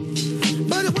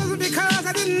 But it wasn't because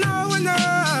I didn't know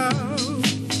enough.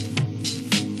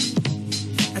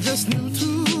 I just knew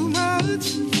too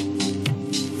much.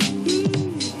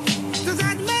 Does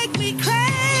that make me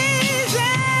crazy?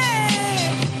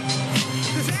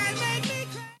 Does that make me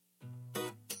crazy?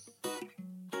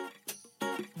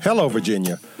 Hello,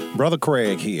 Virginia. Brother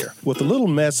Craig here with a little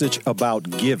message about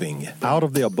giving out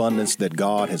of the abundance that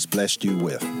God has blessed you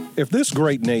with. If this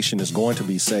great nation is going to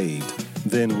be saved,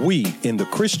 then we in the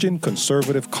Christian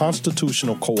Conservative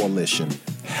Constitutional Coalition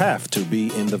have to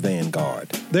be in the vanguard.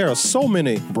 There are so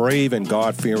many brave and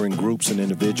God-fearing groups and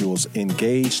individuals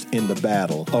engaged in the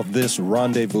battle of this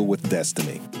rendezvous with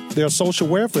destiny. There are social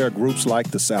welfare groups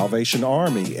like the Salvation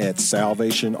Army at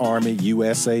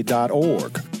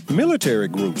salvationarmyusa.org. Military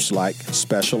groups like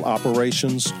Special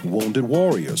Operations Wounded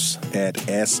Warriors at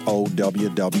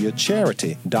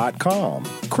SOWWcharity.com.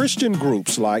 Christian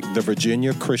groups like the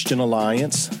Virginia Christian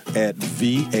Alliance at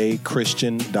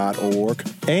vachristian.org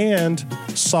and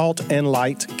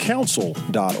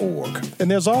saltandlightcouncil.org.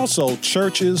 And there's also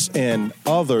churches and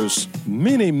others,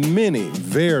 many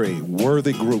very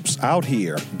worthy groups out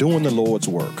here doing the Lord's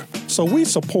work. So we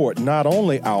support not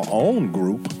only our own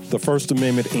group, the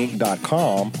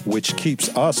FirstAmendmentInc.com, which keeps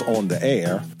us on the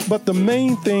air, but the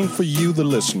main thing for you, the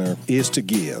listener, is to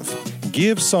give.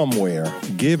 Give somewhere,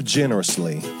 give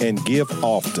generously, and give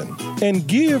often. And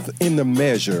give in the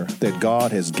measure that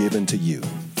God has given to you.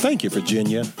 Thank you,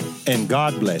 Virginia, and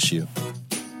God bless you.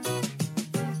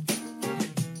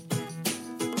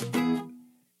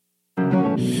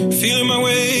 Feeling my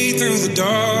way through the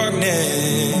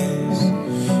darkness,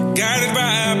 guided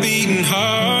by a beating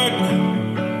heart.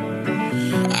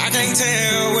 I can't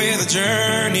tell where the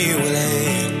journey will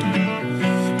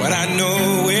end, but I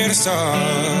know where to start.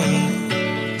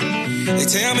 They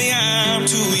tell me I'm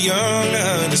too young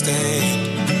to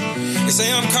understand. They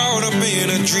say I'm caught up in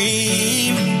a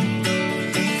dream.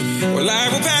 Well,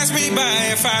 life will pass me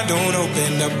by if I don't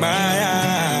open up my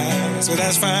eyes. So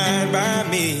that's fine by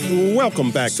me.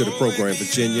 Welcome back to the program,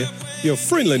 Virginia. Your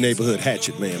friendly neighborhood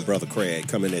hatchet man, Brother Craig,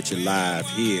 coming at you live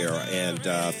here. And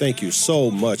thank you so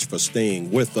much for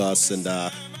staying with us. And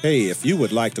hey, if you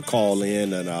would like to call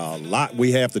in, and a lot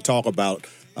we have to talk about,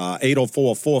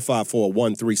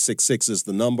 804-454-1366 is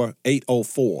the number,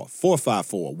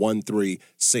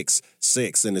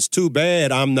 804-454-1366. And it's too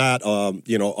bad I'm not,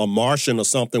 a Martian or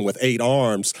something with 8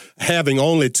 arms. Having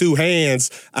only 2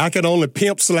 hands, I can only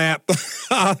pimp slap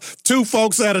 2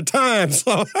 folks at a time.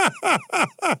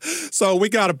 So we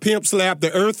got to pimp slap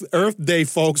the Earth Day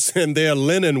folks and their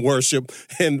Lenin worship.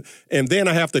 And then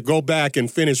I have to go back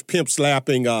and finish pimp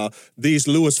slapping these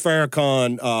Louis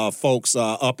Farrakhan folks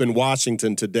up in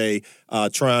Washington today,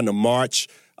 trying to march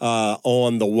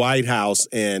on the White House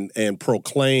and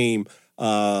proclaim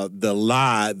the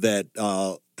lie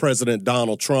that President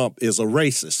Donald Trump is a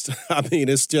racist. I mean,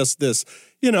 it's just this,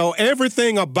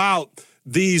 everything about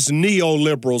these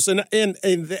neoliberals, and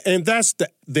that's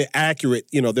the accurate.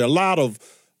 There are a lot of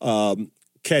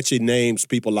catchy names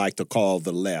people like to call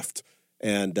the left,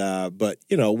 and but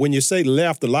when you say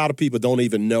left, a lot of people don't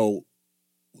even know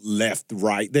left,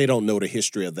 right. They don't know the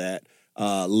history of that.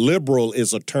 Liberal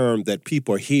is a term that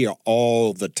people hear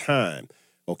all the time,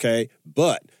 okay?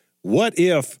 But what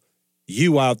if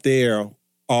you out there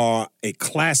are a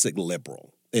classic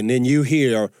liberal, and then you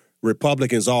hear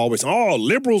Republicans always,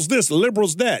 liberals this,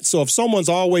 liberals that. So if someone's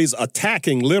always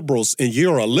attacking liberals and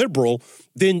you're a liberal,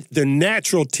 then the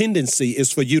natural tendency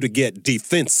is for you to get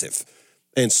defensive.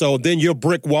 And so then your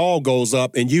brick wall goes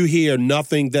up and you hear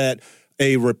nothing that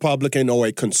a Republican or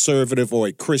a conservative or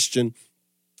a Christian,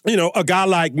 a guy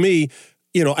like me,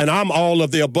 and I'm all of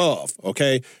the above,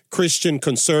 okay? Christian,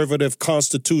 conservative,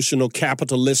 constitutional,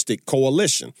 capitalistic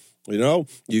coalition. You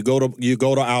go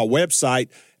to our website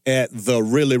at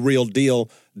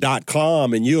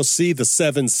thereallyrealdeal.com and you'll see the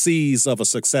 7 C's of a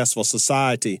successful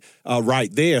society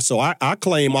right there. So I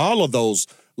claim all of those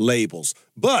labels.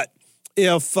 But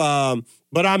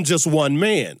but I'm just one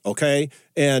man, okay?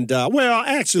 And,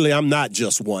 actually, I'm not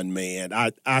just one man.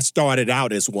 I started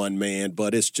out as one man,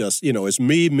 but it's just, it's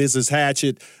me, Mrs.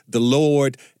 Hatchett, the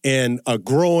Lord, and a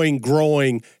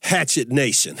growing Hatchet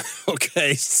Nation,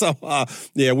 okay? So,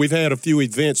 we've had a few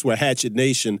events where Hatchet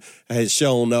Nation has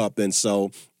shown up. And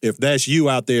so if that's you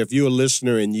out there, if you're a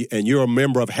listener and you're a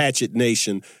member of Hatchet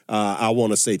Nation, I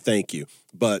want to say thank you.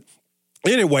 But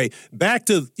anyway, back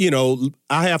to,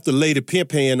 I have to lay the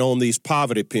pimp hand on these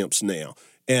poverty pimps now.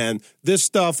 And this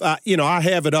stuff, I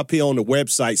have it up here on the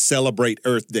website, Celebrate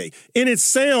Earth Day. And it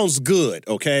sounds good,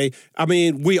 okay? I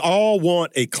mean, we all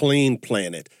want a clean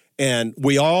planet, and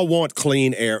we all want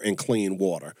clean air and clean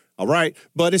water, all right?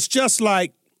 But it's just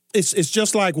like when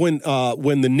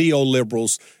the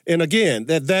neoliberals, and again,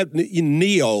 that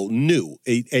neo, new,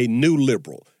 a new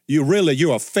liberal.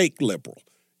 You're a fake liberal.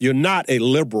 You're not a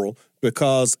liberal,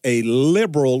 because a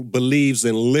liberal believes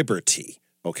in liberty,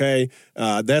 okay?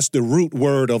 That's the root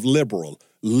word of liberal,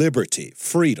 liberty,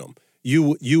 freedom.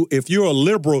 If you're a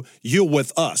liberal, you're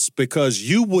with us, because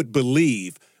you would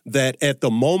believe that at the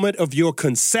moment of your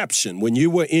conception, when you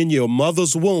were in your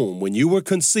mother's womb, when you were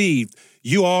conceived,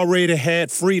 you already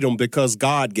had freedom because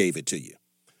God gave it to you.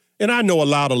 And I know a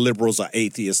lot of liberals are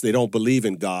atheists. They don't believe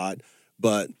in God,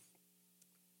 but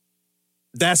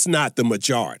that's not the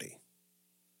majority.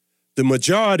 The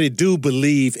majority do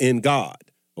believe in God,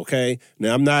 okay?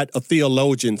 Now, I'm not a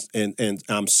theologian, and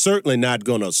I'm certainly not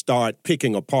going to start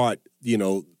picking apart,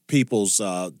 people's,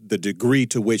 the degree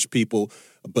to which people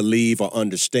believe or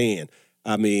understand.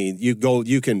 I mean,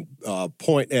 you can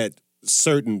point at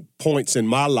certain points in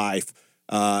my life,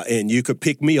 and you could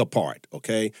pick me apart,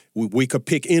 okay? We could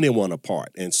pick anyone apart.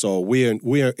 And so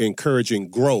we're encouraging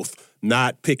growth,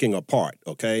 not picking apart,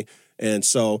 okay? And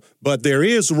so, but there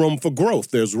is room for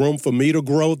growth. There's room for me to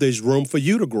grow. There's room for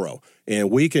you to grow. And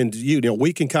we can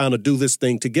kind of do this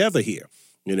thing together here.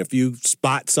 And if you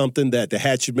spot something that the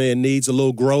Hatchet Man needs a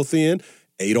little growth in,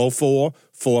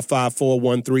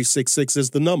 804-454-1366 is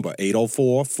the number,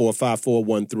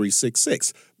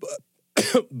 804-454-1366.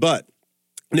 But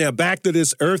now back to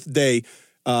this Earth Day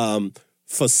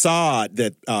facade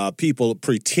that people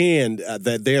pretend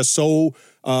that they're so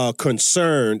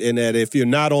concerned, and that if you're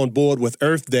not on board with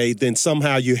Earth Day, then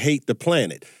somehow you hate the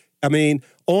planet. I mean,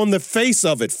 on the face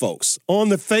of it, folks, on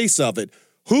the face of it,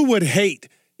 who would hate?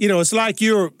 It's like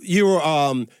you're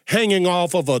hanging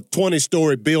off of a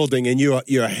 20-story building and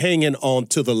you're hanging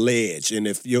onto the ledge, and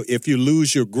if you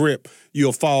lose your grip,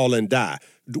 you'll fall and die.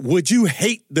 Would you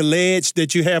hate the ledge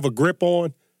that you have a grip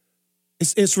on?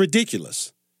 It's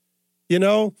ridiculous,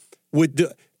 And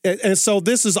so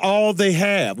this is all they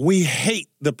have. We hate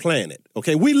the planet,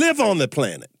 okay? We live on the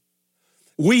planet.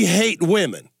 We hate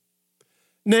women.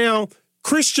 Now,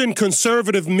 Christian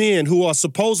conservative men who are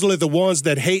supposedly the ones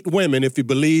that hate women, if you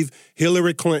believe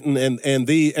Hillary Clinton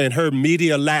and her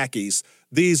media lackeys,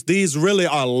 these really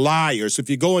are liars. If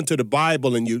you go into the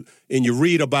Bible and you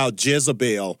read about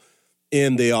Jezebel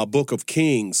in the book of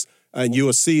Kings, and you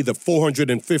will see the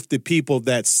 450 people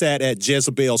that sat at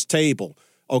Jezebel's table.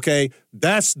 Okay,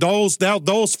 that's those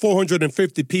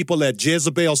 450 people at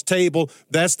Jezebel's table.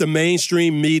 That's the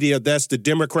mainstream media. That's the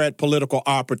Democrat political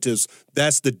operatives.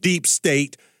 That's the deep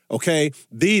state. Okay,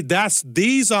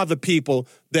 these are the people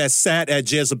that sat at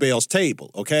Jezebel's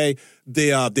table. Okay,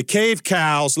 the cave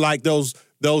cows, like those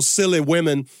silly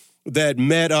women that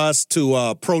met us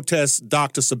to protest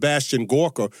Dr. Sebastian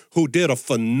Gorka, who did a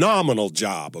phenomenal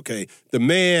job. Okay, the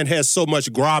man has so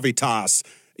much gravitas.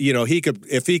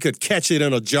 If he could catch it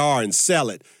in a jar and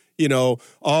sell it,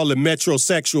 all the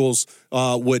metrosexuals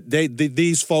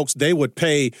these folks, they would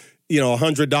pay,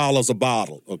 $100 a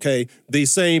bottle, okay?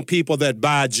 These same people that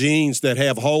buy jeans that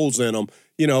have holes in them,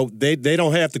 they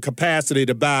don't have the capacity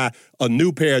to buy a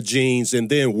new pair of jeans and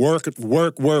then work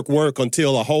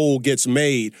until a hole gets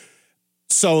made.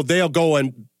 So they'll go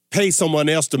and pay someone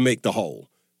else to make the hole,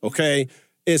 okay?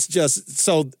 It's just,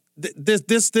 so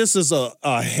this is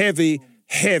a heavy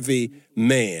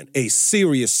man, a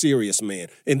serious man.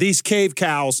 And these cave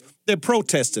cows, They're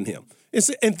protesting him.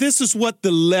 And this is what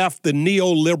the left, the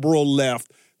neoliberal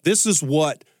left, this is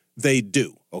what they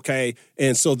do, okay?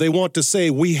 And so they want to say,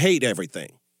 we hate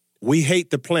everything. We hate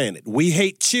the planet. We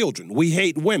hate children. We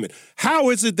hate women.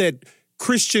 How is it that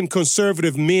Christian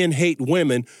conservative men hate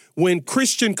women when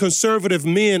Christian conservative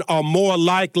men are more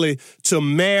likely to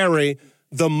marry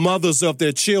the mothers of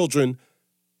their children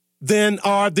than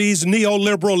are these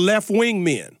neoliberal left-wing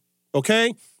men,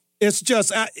 okay? It's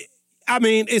just... I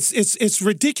mean, it's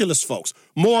ridiculous, folks.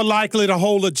 More likely to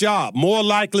hold a job, more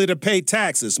likely to pay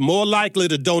taxes, more likely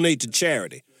to donate to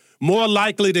charity, more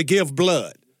likely to give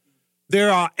blood. There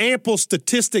are ample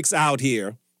statistics out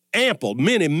here,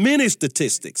 many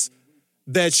statistics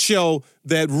that show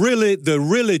that the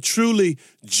really, truly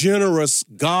generous,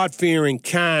 God-fearing,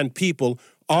 kind people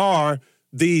are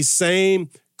these same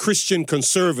Christian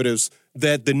conservatives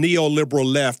that the neoliberal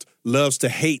left loves to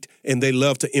hate and they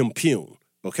love to impugn.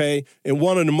 Okay, and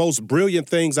one of the most brilliant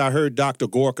things I heard Dr.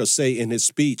 Gorka say in his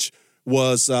speech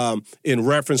was in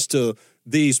reference to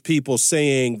these people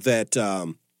saying that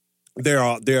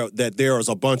there is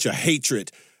a bunch of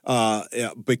hatred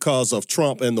because of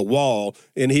Trump and the wall,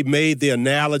 and he made the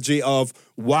analogy of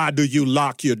why do you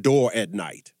lock your door at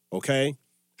night? Okay,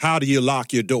 how do you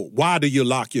lock your door? Why do you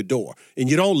lock your door? And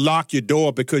you don't lock your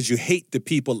door because you hate the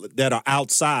people that are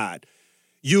outside.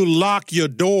 You lock your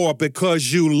door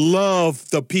because you love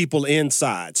the people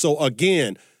inside. So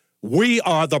again, we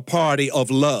are the party of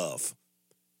love.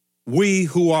 We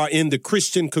who are in the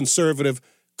Christian conservative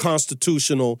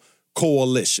constitutional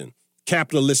coalition,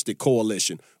 capitalistic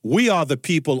coalition, we are the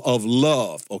people of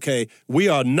love, okay? We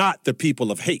are not the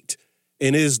people of hate.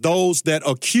 And it is those that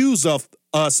accuse of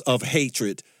us of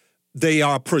hatred, they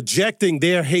are projecting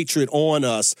their hatred on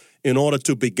us in order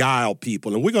to beguile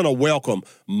people. And we're going to welcome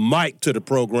Mike to the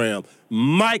program.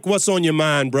 Mike, what's on your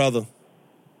mind, brother?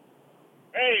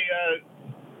 Hey,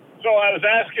 so I was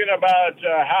asking about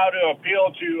how to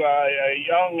appeal to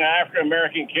young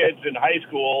African-American kids in high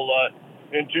school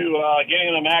into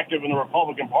getting them active in the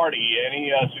Republican Party.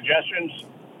 Any suggestions?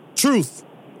 Truth.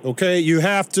 Okay, you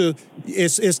have to,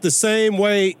 it's the same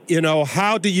way,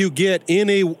 how do you get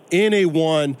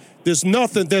anyone, there's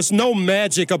no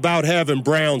magic about having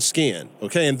brown skin,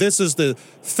 okay? And this is the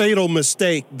fatal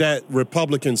mistake that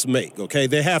Republicans make, okay?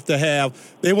 They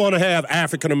want to have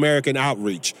African-American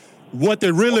outreach. What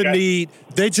they really need,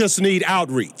 they just need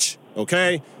outreach,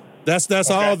 okay? That's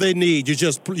all they need. You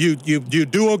just, you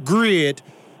do a grid,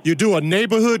 you do a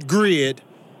neighborhood grid,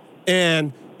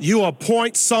 and you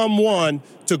appoint someone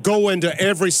to go into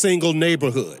every single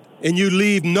neighborhood, and you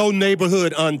leave no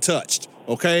neighborhood untouched,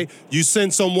 okay? You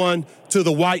send someone to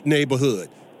the white neighborhood,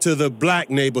 to the black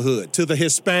neighborhood, to the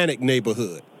Hispanic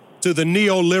neighborhood, to the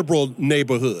neoliberal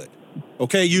neighborhood,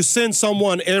 okay? You send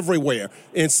someone everywhere.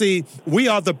 And see, we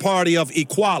are the party of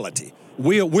equality.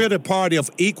 We're the party of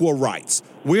equal rights.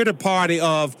 We're the party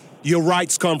of your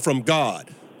rights come from God.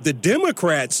 The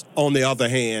Democrats, on the other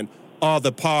hand, are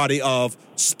the party of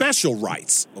special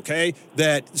rights, okay?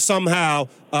 That somehow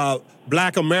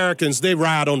black Americans, they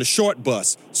ride on the short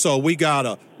bus. So we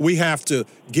have to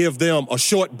give them a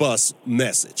short bus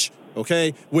message,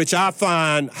 okay? Which I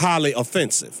find highly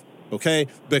offensive, okay?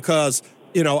 Because,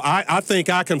 I think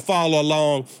I can follow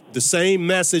along the same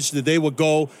message that they would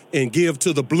go and give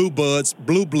to the blue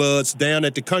bloods down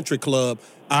at the country club.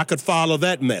 I could follow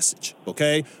that message,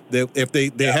 okay? If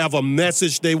they have a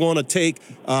message they want to take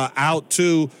out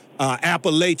to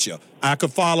Appalachia, I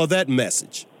could follow that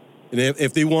message. And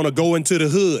if they want to go into the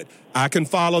hood, I can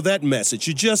follow that message.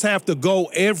 You just have to go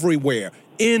everywhere,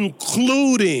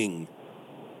 including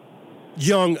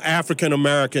young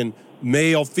African-American,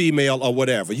 male, female, or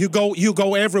whatever. You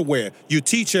go everywhere. You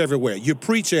teach everywhere. You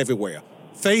preach everywhere.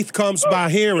 Faith comes by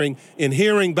hearing, and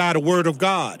hearing by the word of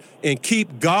God. And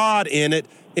keep God in it,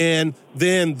 and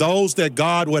then those that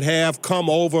God would have come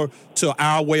over to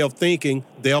our way of thinking,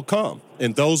 they'll come.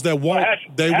 And those that won't,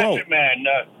 they won't.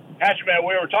 Hatchet Man,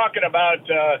 we were talking about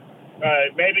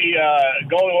maybe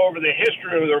going over the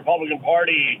history of the Republican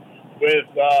Party with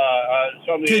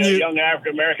some of the young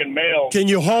African-American males. Can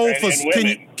you hold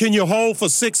can you hold for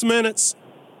 6 minutes?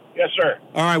 Yes, sir.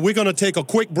 All right, we're going to take a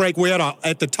quick break. We're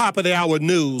at the top of the hour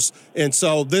news, and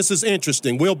so this is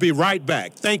interesting. We'll be right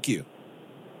back. Thank you.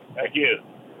 Thank you.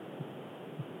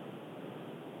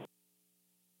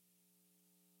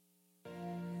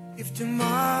 If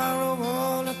tomorrow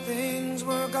all the things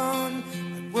were gone,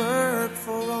 I'd worked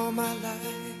for all my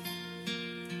life,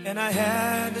 and I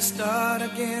had to start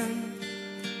again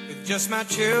with just my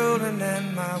children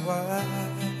and my wife.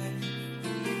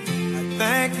 I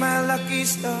thank my lucky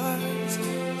stars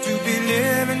to be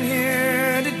living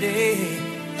here today,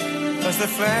 'cause the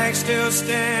flag still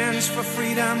stands for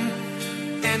freedom,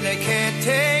 and they can't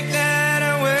take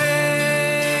that away.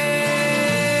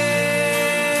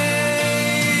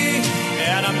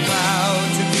 And I'm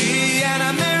proud to be an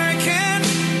American,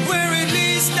 where at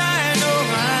least I know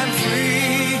I'm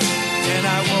free. And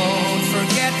I won't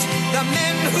forget the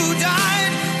men who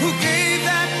died, who gave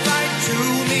that right to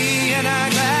me. And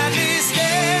I gladly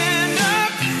stand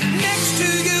up next to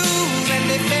you and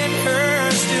defend her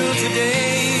still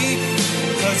today.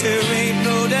 'Cause there ain't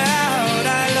no doubt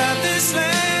I love this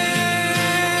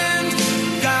land.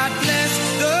 God bless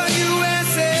the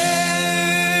USA.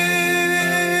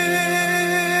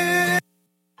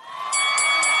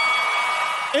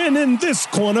 And in this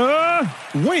corner,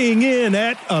 weighing in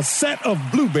at a set of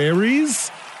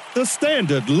blueberries, the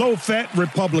standard low-fat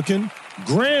Republican,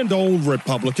 grand old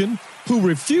Republican, who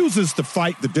refuses to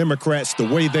fight the Democrats the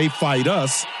way they fight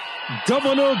us,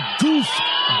 Governor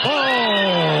Goofball.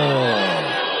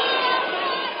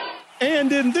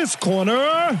 And in this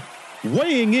corner,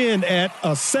 weighing in at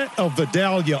a set of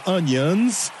Vidalia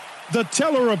onions, the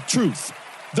teller of truth,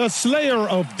 the slayer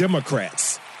of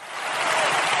Democrats.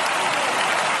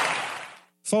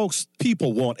 Folks,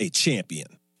 people want a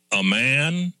champion. A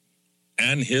man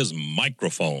and his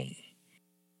microphone.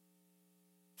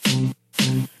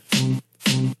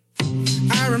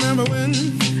 I remember when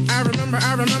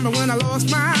I lost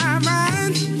my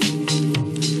mind.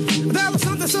 There was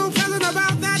something so pleasant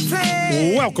about that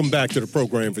place. Welcome back to the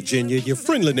program, Virginia. Your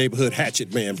friendly neighborhood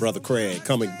hatchet man, Brother Craig,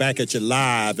 coming back at you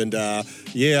live. And,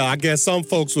 yeah, I guess some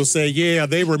folks will say, yeah,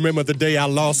 they remember the day I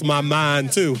lost my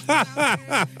mind, too.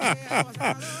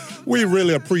 We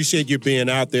really appreciate you being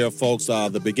out there, folks.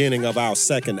 The beginning of our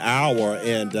second hour,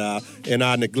 and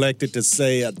I neglected to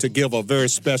say to give a very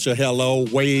special hello,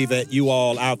 wave at you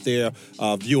all out there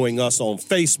viewing us on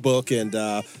Facebook, and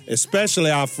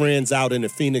especially our friends out in the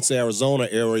Phoenix, Arizona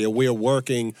area. We're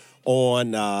working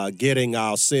on getting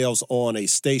ourselves on a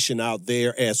station out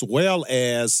there, as well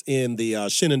as in the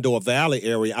Shenandoah Valley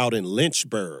area out in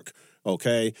Lynchburg.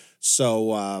 Okay,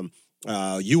 so.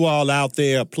 You all out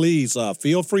there, please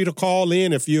feel free to call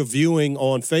in if you're viewing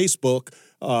on Facebook.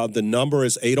 The number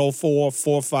is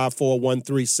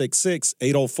 804-454-1366,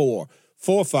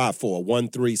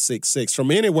 804-454-1366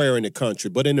 from anywhere in the country.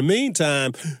 But in the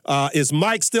meantime, is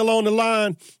Mike still on the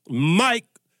line? Mike,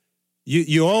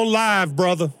 you're on live,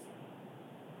 brother.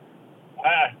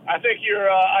 I think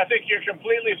you're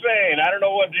completely sane. I don't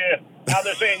know how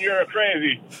they're saying you're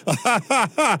crazy.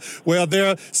 Well,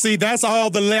 that's all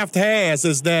the left has,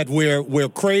 is that we're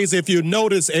crazy. If you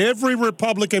notice, every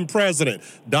Republican president,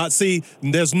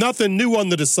 there's nothing new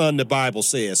under the sun, the Bible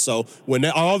says. So when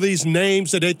all these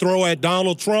names that they throw at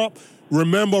Donald Trump,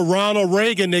 remember Ronald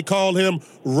Reagan, they called him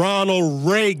Ronald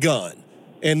Reagan.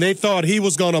 And they thought he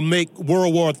was going to make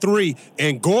World War III,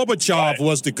 and Gorbachev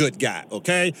was the good guy,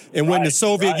 okay? And when the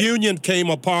Soviet Union came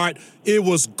apart, it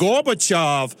was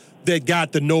Gorbachev that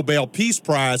got the Nobel Peace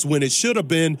Prize when it should have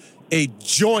been a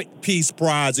joint peace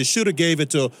prize. It should have gave it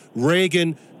to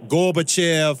Reagan,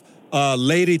 Gorbachev,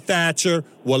 Lady Thatcher,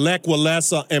 Lech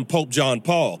Walesa, and Pope John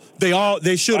Paul.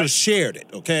 They should have shared it,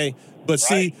 okay? But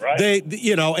see, they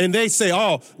and they say,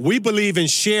 oh, we believe in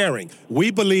sharing.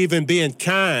 We believe in being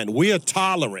kind. We are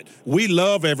tolerant. We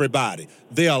love everybody.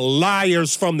 They are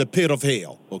liars from the pit of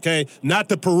hell, okay? Not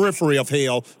the periphery of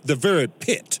hell, the very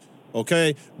pit,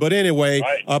 okay? But anyway,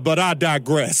 but I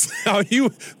digress.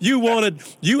 You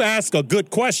ask a good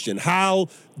question. How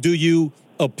do you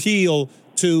appeal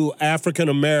to African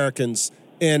Americans?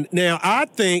 And now I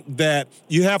think that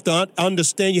you have to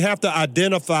understand, you have to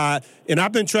identify, and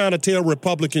I've been trying to tell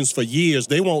Republicans for years,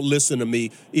 they won't listen to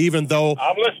me, even though...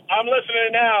 I'm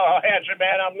listening now, Hatchet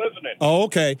Man, I'm listening. Oh,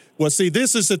 okay. Well, see,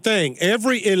 this is the thing.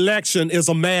 Every election is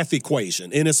a math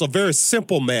equation, and it's a very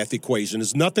simple math equation.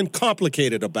 There's nothing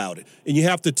complicated about it. And you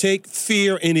have to take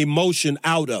fear and emotion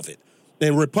out of it.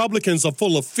 And Republicans are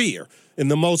full of fear. And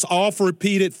the most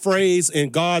oft-repeated phrase in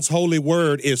God's holy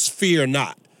word is fear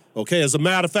not. Okay, as a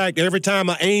matter of fact, every time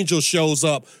an angel shows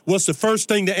up, what's the first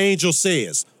thing the angel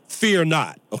says? Fear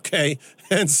not, okay?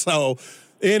 And so,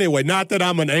 anyway, not that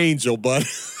I'm an angel, but...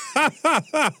 You're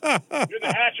the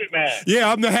Hatchet Man.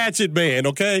 Yeah, I'm the Hatchet Man,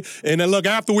 okay? And then look,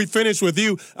 after we finish with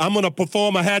you, I'm going to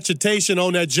perform a hatchetation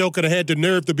on that joker that had the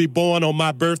nerve to be born on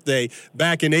my birthday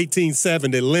back in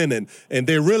 1870, Lenin. And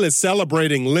they're really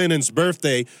celebrating Lenin's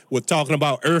birthday with talking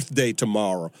about Earth Day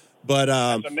tomorrow. But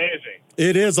that's amazing.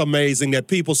 It is amazing that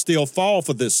people still fall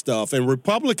for this stuff. And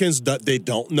Republicans, they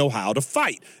don't know how to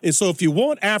fight. And so if you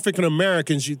want African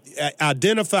Americans, you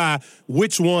identify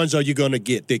which ones are you going to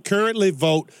get. They currently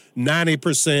vote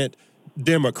 90%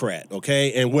 Democrat,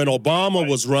 okay? And when Obama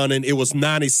was running, it was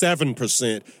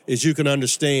 97%, as you can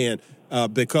understand,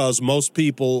 because most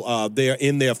people, they're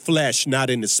in their flesh, not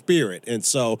in the spirit. And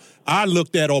so I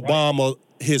looked at Obama,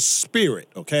 his spirit,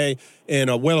 okay?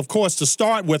 And, well, of course, to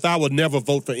start with, I would never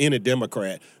vote for any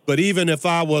Democrat. But even if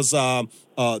I was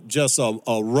just a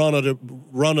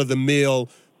run-of-the-mill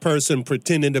person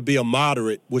pretending to be a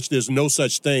moderate, which there's no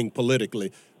such thing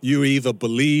politically, you either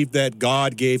believe that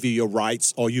God gave you your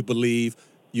rights or you believe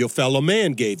your fellow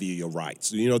man gave you your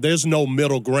rights. You know, there's no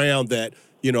middle ground that,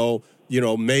 you know,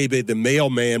 maybe the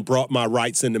mailman brought my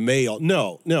rights in the mail.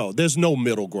 No, there's no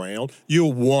middle ground.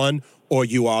 You're one or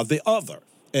you are the other.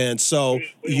 And so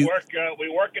we work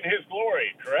in His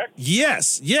glory, correct?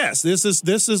 Yes.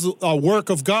 This is a work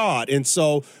of God. And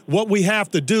so what we have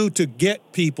to do to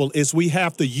get people is we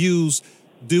have to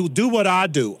do what I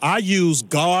do. I use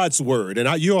God's word.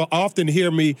 And you'll often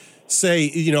hear me say,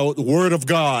 the word of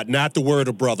God, not the word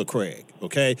of Brother Craig.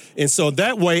 Okay. And so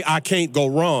that way I can't go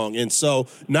wrong. And so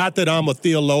not that I'm a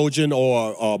theologian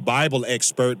or a Bible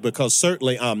expert, because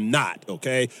certainly I'm not.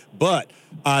 Okay. But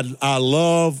I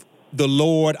love the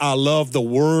Lord. I love the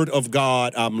word of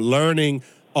God. I'm learning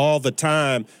all the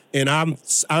time. And I'm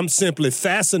simply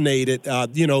fascinated.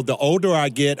 The older I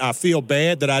get, I feel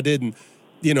bad that I didn't,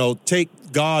 take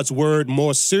God's word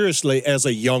more seriously as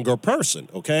a younger person,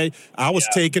 okay? I was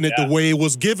taking it the way it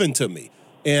was given to me.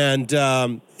 And,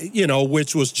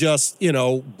 which was just,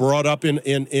 brought up in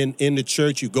the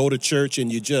church. You go to church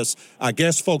and I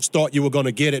guess folks thought you were going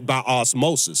to get it by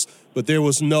osmosis, but there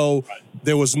was no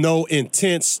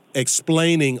intense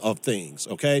explaining of things,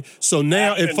 okay? So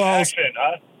now it falls. Action,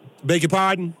 huh? Beg your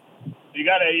pardon? You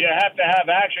have to have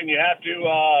action. You have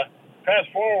to press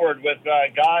forward with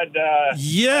God.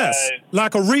 Yes,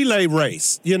 like a relay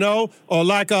race, or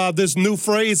like this new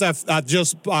phrase I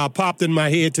just popped in my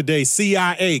head today,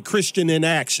 CIA, Christian in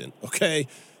Action, okay?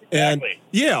 Exactly.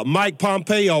 And Mike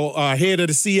Pompeo, head of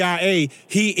the CIA,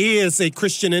 he is a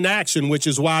Christian in action, which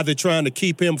is why they're trying to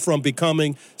keep him from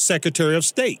becoming Secretary of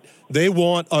State. They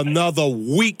want another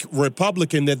weak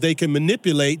Republican that they can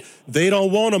manipulate. They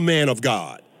don't want a man of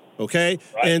God, okay?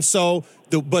 Right. And so,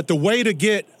 but the way to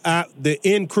get the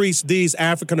increase these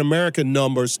African-American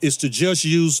numbers is to just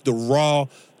use the raw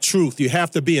truth. You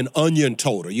have to be an onion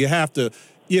toter. You have to,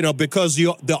 because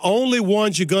the only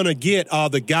ones you're going to get are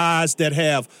the guys that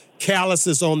have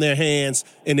calluses on their hands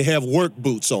and they have work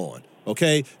boots on,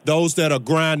 okay? Those that are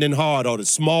grinding hard, or the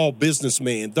small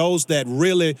businessmen, those that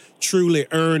really, truly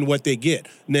earn what they get.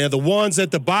 Now, the ones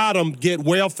at the bottom get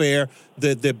welfare.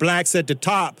 The blacks at the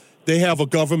top, they have a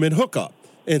government hookup.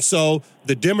 And so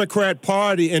the Democrat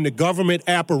Party and the government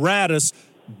apparatus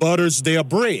butters their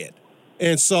bread.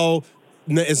 And so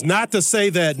it's not to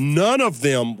say that none of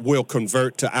them will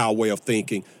convert to our way of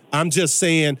thinking. I'm just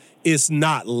saying it's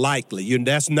not likely.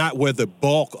 That's not where the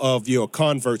bulk of your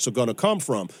converts are going to come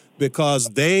from, because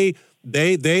they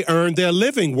earn their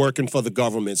living working for the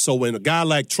government. So when a guy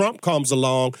like Trump comes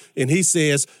along and he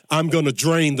says, I'm going to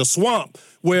drain the swamp,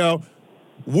 well,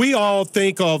 we all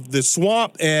think of the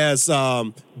swamp as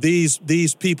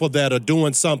these people that are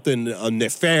doing something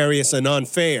nefarious and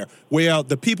unfair. Well,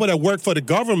 the people that work for the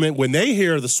government, when they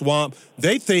hear the swamp,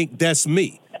 they think that's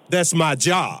me. That's my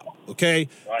job, okay?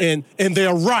 Right. And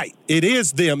they're right. It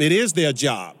is them. It is their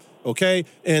job, okay?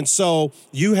 And so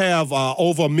you have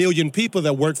over 1 million people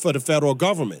that work for the federal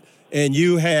government. And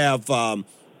you have,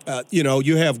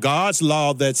 you have God's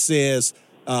law that says,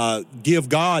 give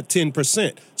God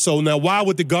 10%. So now why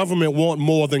would the government want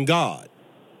more than God?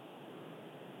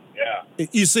 Yeah.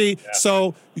 You see,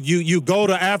 so you go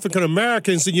to African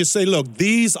Americans and you say, look,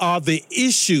 these are the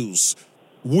issues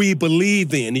we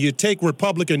believe in. You take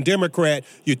Republican, Democrat,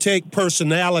 you take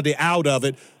personality out of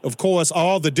it. Of course,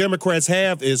 all the Democrats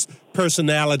have is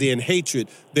personality and hatred.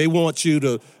 They want you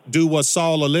to do what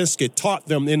Saul Alinsky taught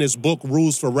them in his book,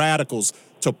 Rules for Radicals,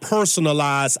 to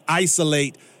personalize,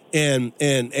 isolate, and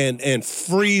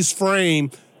freeze frame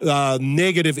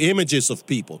negative images of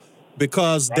people,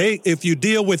 because if you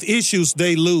deal with issues,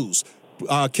 they lose.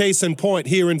 Case in point,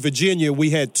 here in Virginia, we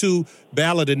had 2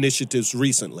 ballot initiatives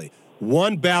recently.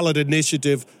 One ballot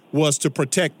initiative was to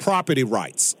protect property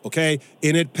rights, okay?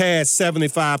 And it passed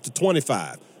 75 to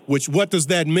 25, which, what does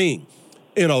that mean?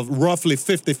 In a roughly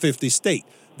 50-50 state.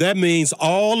 That means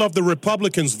all of the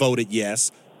Republicans voted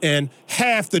yes, and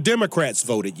half the Democrats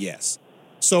voted yes.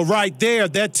 So right there,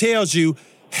 that tells you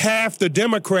half the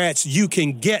Democrats, you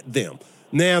can get them.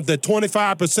 Now, the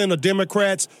 25% of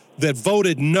Democrats that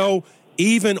voted no,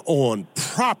 even on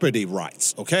property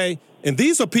rights, okay? And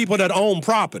these are people that own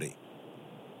property.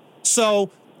 So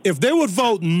if they would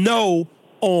vote no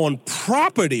on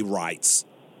property rights,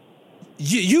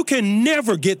 you can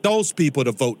never get those people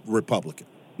to vote Republican.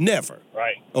 Never.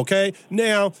 Right. Okay?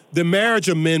 Now, the marriage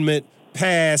amendment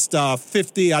passed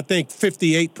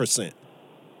 58%.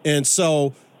 And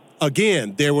so,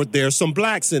 again, there's some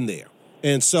blacks in there.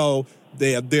 And so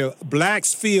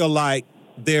blacks feel like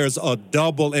there's a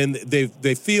double, and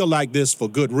they feel like this for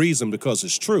good reason because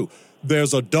it's true.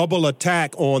 There's a double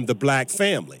attack on the black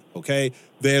family, okay?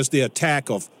 There's the attack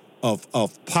of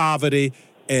poverty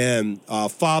and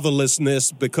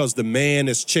fatherlessness because the man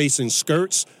is chasing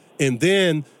skirts. And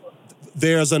then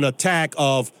there's an attack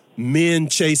of men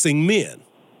chasing men.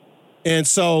 And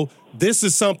so this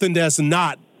is something that's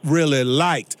not really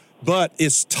liked, but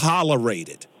it's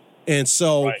tolerated. And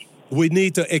so we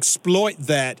need to exploit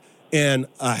that and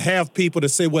have people to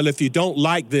say, well, if you don't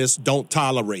like this, don't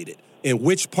tolerate it. And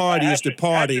which party is the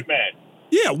party?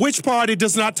 Yeah, which party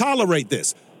does not tolerate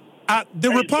this? The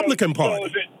Republican Party. So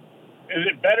is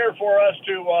it better for us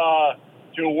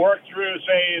to work through,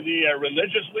 say, the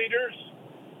religious leaders?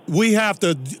 We have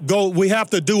to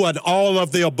do an all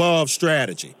of the above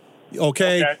strategy.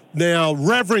 Okay? Now,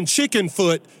 Reverend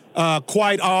Chickenfoot,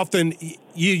 quite often,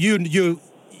 you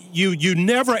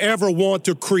never ever want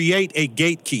to create a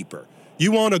gatekeeper.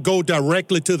 You want to go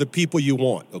directly to the people you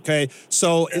want, okay?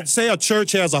 So say a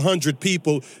church has 100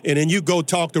 people, and then you go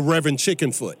talk to Reverend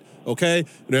Chickenfoot, okay?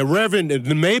 Now,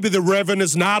 maybe the Reverend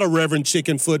is not a Reverend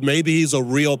Chickenfoot. Maybe he's a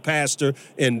real pastor,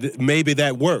 and maybe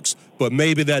that works, but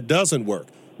maybe that doesn't work.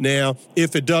 Now,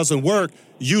 if it doesn't work,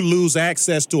 you lose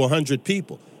access to 100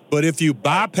 people. But if you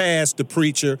bypass the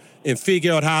preacher and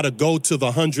figure out how to go to the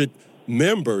 100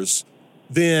 members,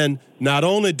 then not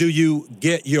only do you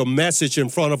get your message in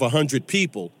front of 100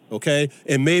 people, okay,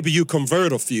 and maybe you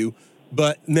convert a few,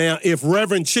 but now if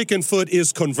Reverend Chickenfoot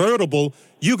is convertible,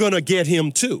 you're going to get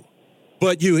him too.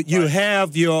 But you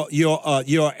have your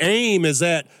aim is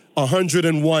at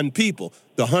 101 people,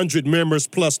 the 100 members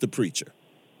plus the preacher,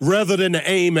 rather than the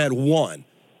aim at one.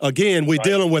 Again, we're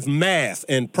dealing with math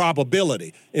and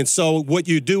probability. And so what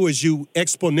you do is you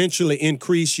exponentially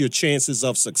increase your chances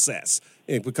of success.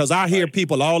 And because I hear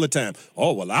people all the time,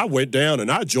 oh, well, I went down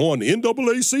and I joined the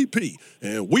NAACP,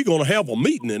 and we're going to have a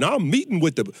meeting, and I'm meeting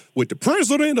with the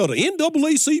president of the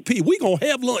NAACP. We're going to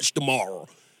have lunch tomorrow.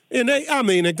 And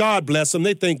and God bless them,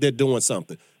 they think they're doing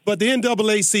something. But the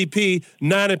NAACP,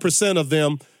 90% of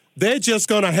them, they're just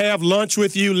going to have lunch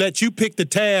with you, let you pick the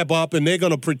tab up, and they're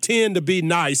going to pretend to be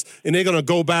nice, and they're going to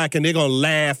go back and they're going to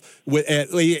laugh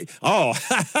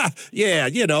yeah,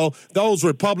 those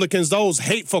Republicans, those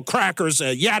hateful crackers,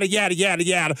 yada, yada, yada,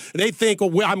 yada. They think,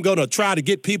 I'm going to try to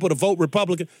get people to vote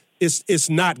Republican. It's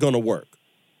not going to work.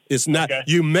 It's not. Okay.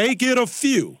 You may get a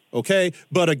few, okay?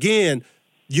 But again,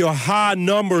 your high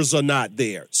numbers are not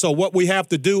there. So what we have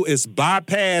to do is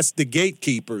bypass the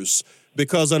gatekeepers.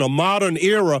 Because in a modern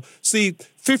era,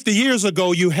 50 years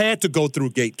ago, you had to go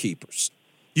through gatekeepers.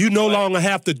 You no longer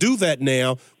have to do that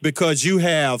now because you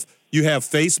have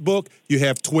Facebook, you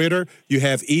have Twitter, you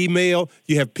have email,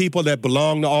 you have people that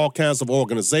belong to all kinds of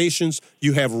organizations,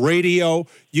 you have radio.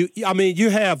 You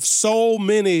have so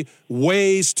many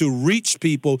ways to reach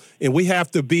people, and we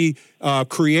have to be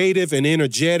creative and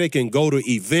energetic and go to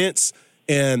events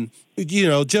and,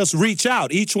 just reach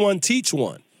out. Each one teach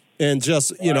one. And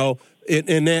just,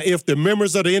 And if the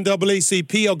members of the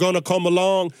NAACP are going to come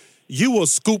along, you will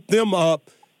scoop them up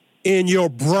in your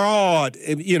broad,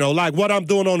 like what I'm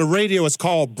doing on the radio is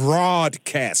called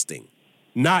broadcasting,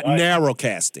 not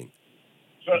narrowcasting.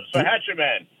 So Hatchet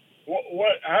Man,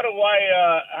 how do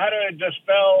I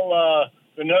dispel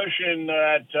the notion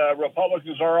that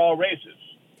Republicans are all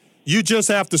racist? You just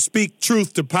have to speak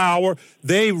truth to power.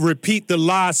 They repeat the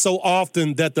lie so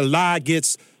often that the lie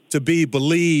gets to be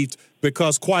believed,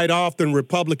 because quite often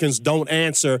Republicans don't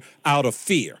answer out of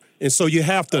fear. And so you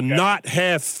have to not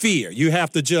have fear. You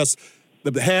have to just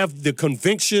have the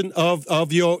conviction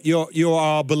of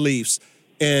your beliefs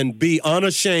and be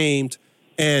unashamed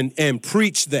and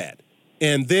preach that.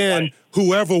 And then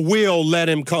whoever will, let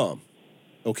him come.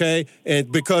 Okay?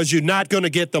 And because you're not going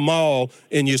to get them all,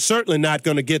 and you're certainly not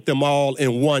going to get them all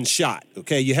in one shot.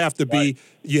 Okay? You have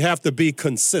to be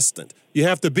consistent. You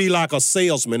have to be like a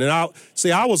salesman. And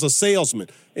I was a salesman.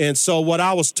 And so what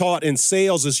I was taught in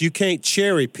sales is you can't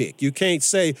cherry pick. You can't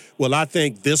say, well, I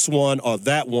think this one or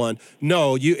that one.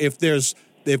 No, if there's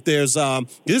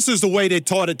this is the way they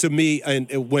taught it to me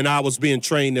and when I was being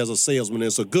trained as a salesman.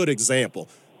 It's a good example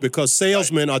because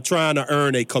salesmen are trying to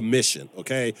earn a commission,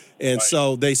 okay? And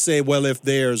so they say, well, if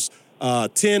there's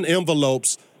 10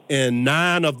 envelopes and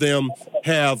 9 of them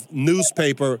have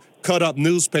cut up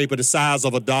newspaper the size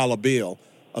of a dollar bill,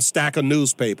 a stack of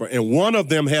newspaper, and one of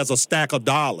them has a stack of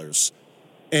dollars,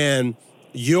 and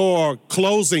your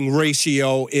closing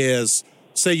ratio is,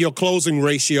 say your closing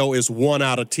ratio is 1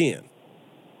 out of 10,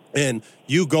 and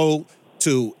you go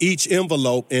to each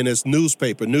envelope and it's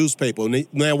newspaper.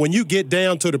 Now, when you get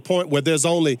down to the point where there's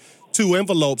only 2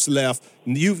 envelopes left,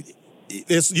 you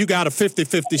got a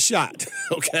 50-50 shot,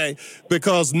 okay?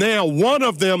 Because now one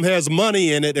of them has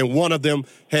money in it and one of them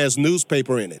has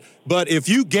newspaper in it. But if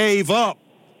you gave up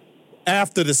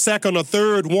after the second or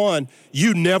third one,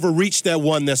 you never reach that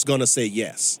one that's going to say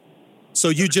yes. So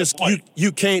you just,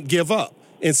 you can't give up.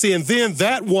 And see, and then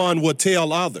that one will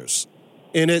tell others.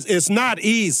 And it's not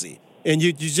easy. And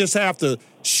you just have to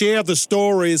share the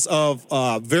stories of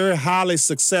very highly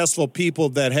successful people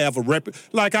that have a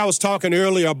like I was talking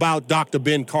earlier about Dr.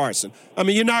 Ben Carson. I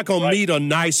mean, you're not going to meet a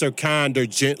nicer, kinder,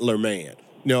 gentler man.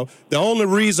 You know, the only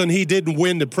reason he didn't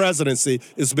win the presidency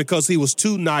is because he was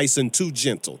too nice and too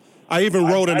gentle. I even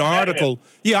wrote an article.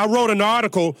 Yeah, I wrote an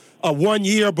article 1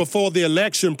 year before the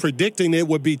election predicting it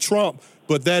would be Trump,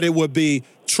 but that it would be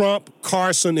Trump,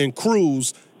 Carson, and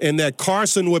Cruz, and that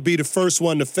Carson would be the first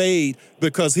one to fade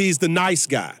because he's the nice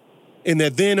guy, and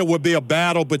that then it would be a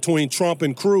battle between Trump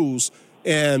and Cruz.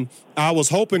 And I was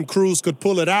hoping Cruz could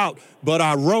pull it out, but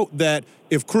I wrote that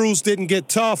if Cruz didn't get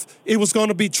tough, it was going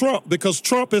to be Trump because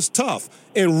Trump is tough,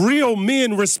 and real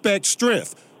men respect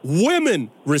strength.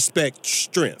 Women respect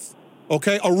strength.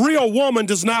 Okay, a real woman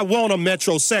does not want a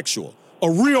metrosexual. A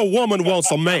real woman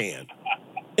wants a man.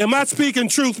 Am I speaking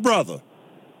truth, brother?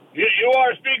 You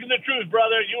are speaking the truth,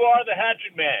 brother. You are the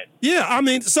hatchet man. Yeah,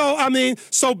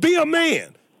 so be a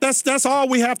man. That's all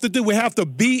we have to do. We have to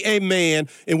be a man,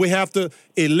 and we have to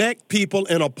elect people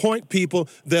and appoint people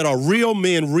that are real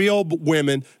men, real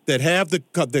women, that have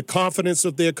the confidence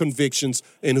of their convictions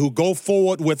and who go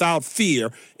forward without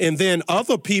fear. And then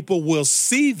other people will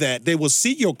see that. They will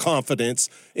see your confidence,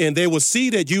 and they will see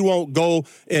that you won't go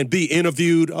and be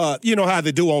interviewed. You know how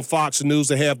they do on Fox News.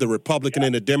 They have the Republican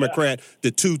and the Democrat, the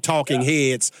two talking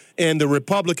heads, and the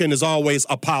Republican is always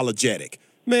apologetic.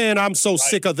 Man, I'm so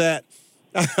sick of that.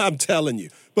 I'm telling you.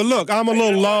 But look, I'm a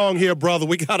little long here, brother.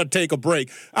 We got to take a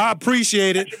break. I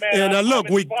appreciate it. Man, I'm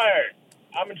inspired.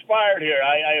 I'm inspired here.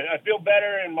 I feel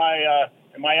better in my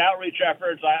outreach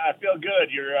efforts. I feel good.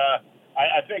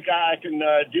 I think I can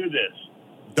do this.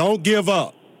 Don't give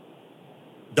up.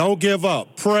 Don't give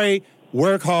up. Pray,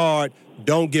 work hard,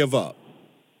 don't give up.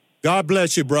 God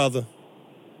bless you, brother.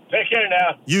 Take care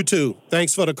now. You too.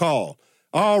 Thanks for the call.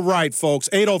 All right, folks,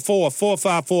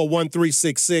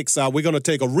 804-454-1366. We're going to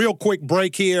take a real quick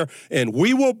break here, and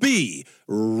we will be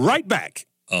right back.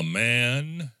 A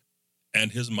man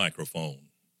and his microphone.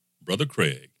 Brother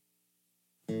Craig.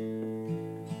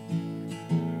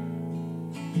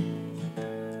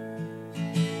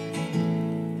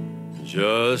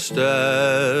 Just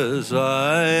as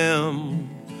I am,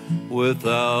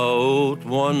 without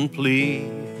one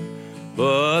plea,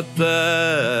 but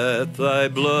that thy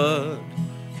blood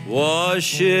was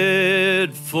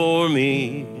shed for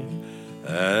me,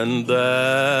 and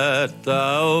that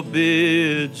thou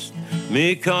bidst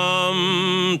me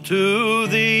come to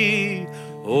thee,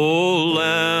 O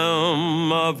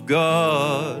Lamb of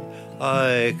God,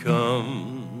 I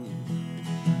come.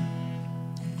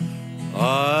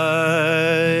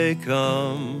 I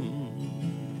come.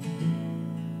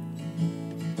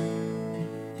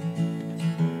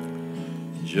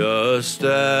 Just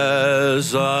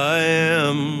as I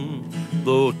am,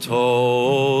 though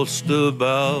tossed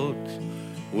about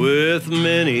with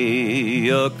many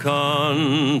a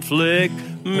conflict,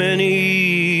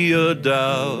 many a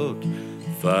doubt,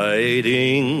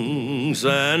 fightings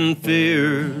and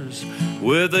fears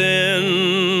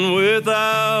within,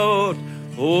 without,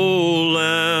 O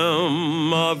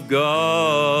Lamb of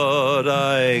God,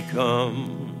 I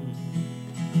come.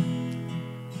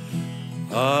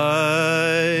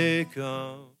 I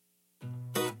come.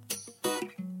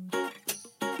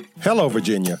 Hello,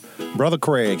 Virginia. Brother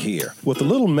Craig here with a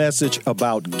little message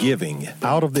about giving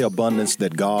out of the abundance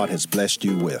that God has blessed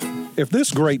you with. If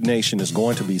this great nation is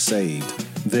going to be saved,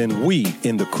 then we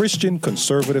in the Christian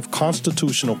Conservative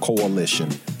Constitutional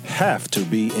Coalition have to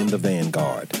be in the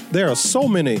vanguard. There are so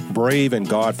many brave and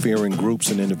God-fearing groups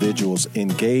and individuals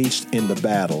engaged in the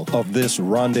battle of this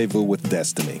rendezvous with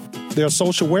destiny. There are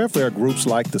social welfare groups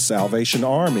like the Salvation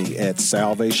Army at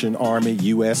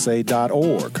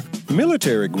salvationarmyusa.org.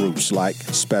 military groups like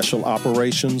Special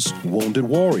Operations Wounded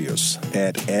Warriors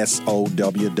at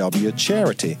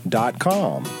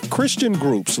SOWWcharity.com, Christian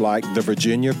groups like the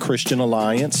Virginia Christian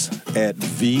Alliance at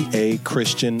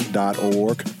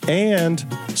vachristian.org, and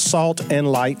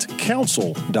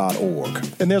saltandlightcouncil.org.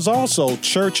 And there's also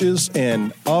churches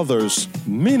and others,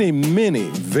 many, many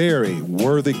very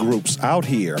worthy groups out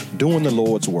here doing the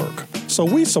Lord's work. So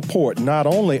we support not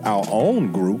only our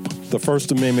own group, the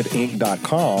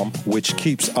FirstAmendmentInc.com, which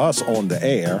keeps us on the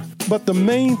air, but the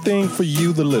main thing for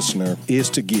you, the listener, is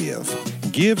to give.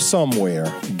 Give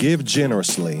somewhere, give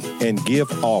generously, and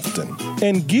give often.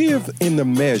 And give in the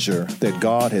measure that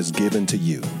God has given to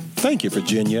you. Thank you,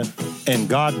 Virginia, and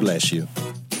God bless you.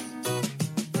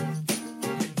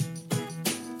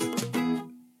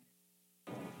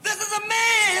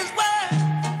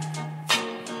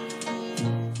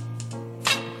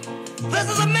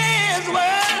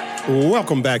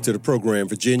 Welcome back to the program,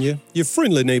 Virginia. Your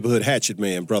friendly neighborhood hatchet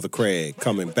man, Brother Craig,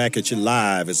 coming back at you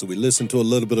live as we listen to a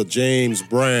little bit of James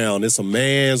Brown. It's a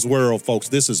man's world, folks.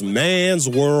 This is Man's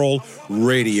World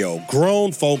Radio,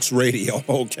 grown folks radio,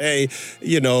 okay?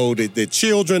 You know, the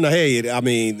children, hey, I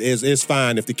mean, it's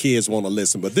fine if the kids want to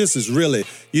listen, but this is really,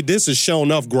 this is shown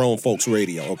enough grown folks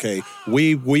radio, okay?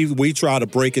 We try to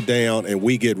break it down and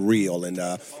we get real, and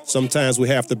sometimes we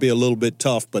have to be a little bit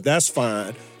tough, but that's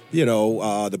fine. You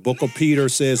know, the book of Peter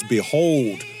says,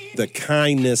 behold the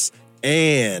kindness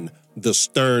and the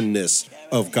sternness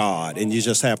of God. And you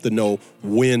just have to know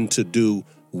when to do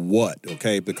what,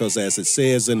 okay? Because as it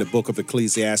says in the book of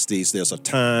Ecclesiastes, there's a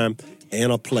time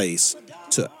and a place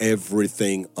to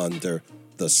everything under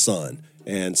the sun.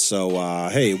 And so,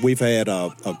 hey, we've had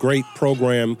a great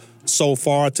program so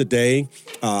far today.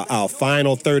 Our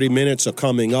final 30 minutes are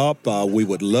coming up. We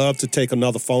would love to take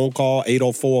another phone call.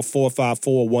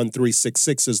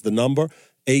 804-454-1366 is the number.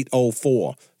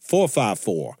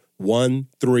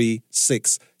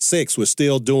 804-454-1366. We're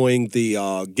still doing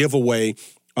the giveaway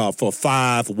for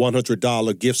 5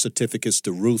 $100 gift certificates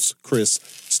to Ruth's Chris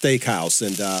Steakhouse.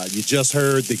 And you just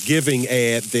heard the giving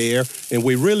ad there. And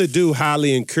we really do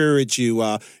highly encourage you.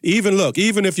 Even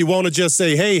if you want to just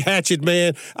say, hey, Hatchet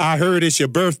Man, I heard it's your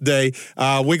birthday.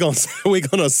 We're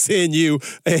gonna send you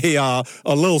a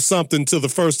little something to the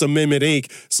First Amendment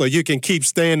Inc. so you can keep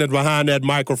standing behind that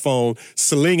microphone,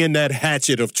 slinging that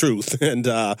hatchet of truth. And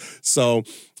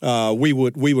we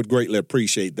would greatly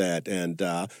appreciate that. And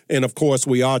of course,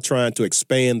 we are trying to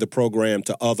expand the program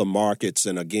to other markets.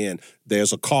 And again,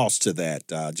 there's a cost to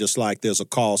that, just like there's a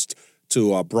cost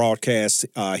to broadcast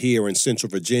here in Central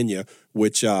Virginia,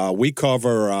 which we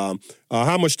cover.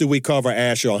 How much do we cover,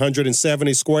 Asher?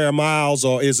 170 square miles,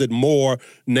 or is it more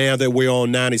now that we're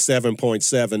on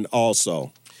 97.7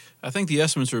 also? I think the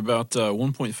estimates are about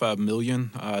 1.5 million.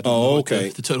 Okay.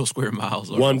 The total square miles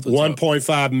are.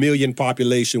 1.5 million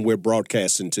population we're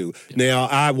broadcasting to. Yeah.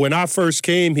 Now, when I first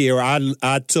came here,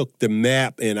 I took the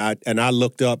map and I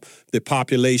looked up the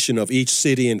population of each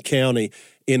city and county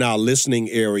in our listening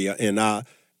area, and I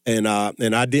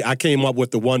came up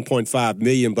with the 1.5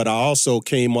 million, but I also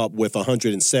came up with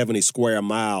 170 square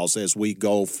miles as we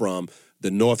go from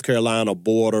the North Carolina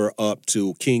border up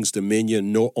to Kings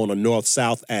Dominion on a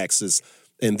north-south axis.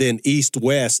 And then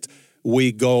east-west,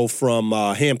 we go from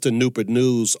Hampton, Newport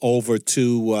News over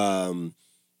to,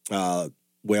 I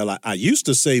used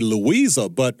to say Louisa,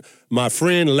 but my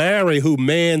friend Larry, who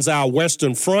mans our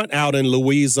Western Front out in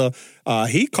Louisa,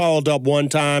 he called up one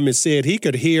time and said he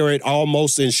could hear it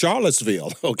almost in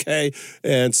Charlottesville, okay?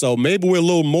 And so maybe we're a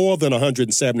little more than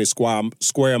 170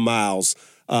 square miles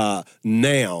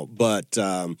now, but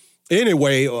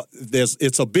anyway,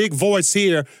 it's a big voice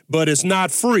here, but it's not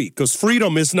free because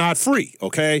freedom is not free.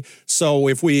 Okay, so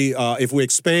if we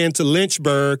expand to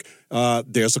Lynchburg,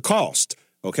 there's a cost.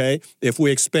 Okay, if we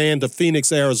expand to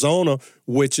Phoenix, Arizona,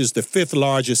 which is the 5th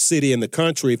largest city in the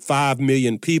country, 5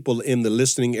 million people in the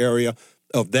listening area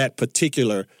of that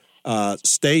particular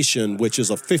station, which is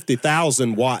a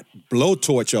 50,000 watt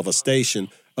blowtorch of a station.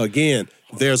 Again,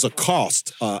 there's a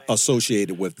cost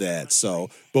associated with that. So,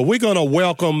 but we're going to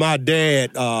welcome my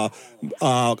dad,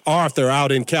 Arthur,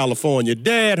 out in California.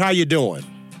 Dad, how you doing?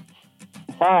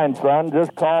 Fine, son.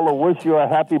 Just called to wish you a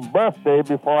happy birthday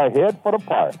before I head for the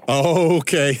park.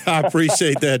 Okay, I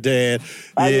appreciate that, Dad.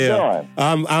 How you doing?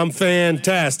 I'm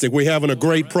fantastic. We're having a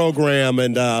great program,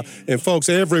 and folks,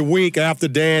 every week after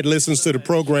Dad listens to the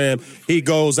program, he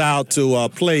goes out to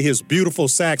play his beautiful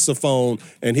saxophone,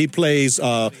 and he plays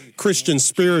Christian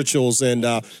spirituals. And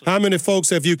how many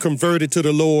folks have you converted to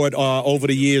the Lord over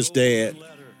the years, Dad?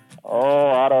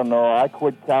 Oh, I don't know. I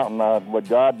quit counting on what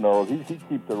God knows. He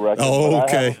keeps the record. Oh,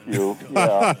 okay. I have a few.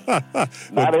 Yeah.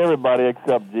 Not everybody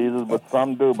except Jesus, but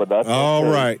some do. But that's all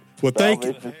okay. right. Well, thank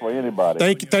you for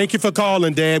anybody. Thank you for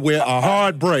calling, Dad. We're a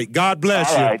hard break. God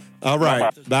bless you. Right. All right.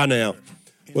 Bye now.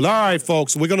 Well, all right,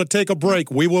 folks. We're going to take a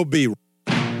break. We will be.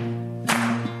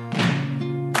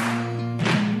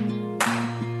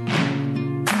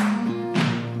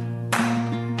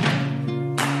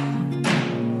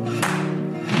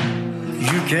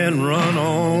 You can run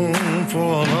on for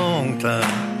a long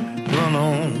time, run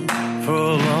on for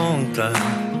a long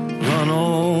time, run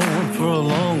on for a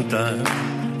long time.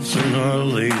 Sooner or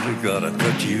later, gotta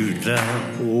cut you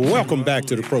down. Welcome back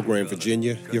to the program,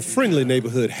 Virginia. Your friendly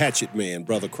neighborhood hatchet man,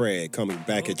 Brother Craig, coming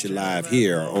back at you live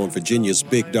here on Virginia's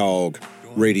Big Dog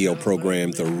radio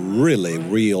program, The Really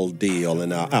Real Deal.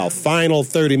 In our final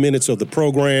 30 minutes of the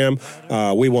program,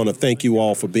 we want to thank you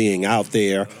all for being out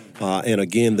there. And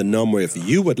again, the number, if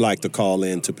you would like to call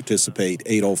in to participate,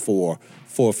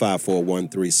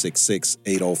 804-454-1366,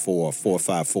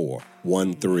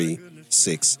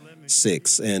 804-454-1366.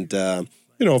 And, a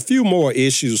few more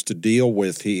issues to deal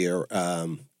with here.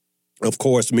 Of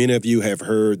course, many of you have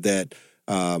heard that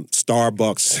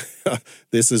Starbucks,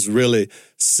 this is really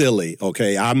silly,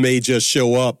 okay? I may just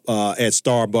show up at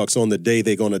Starbucks on the day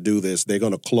they're going to do this. They're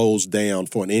going to close down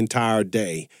for an entire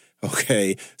day,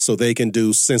 okay, so they can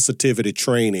do sensitivity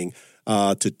training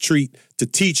to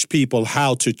teach people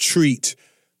how to treat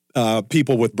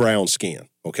people with brown skin.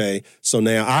 Okay, so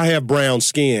now I have brown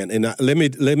skin, and let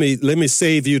me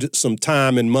save you some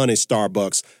time and money,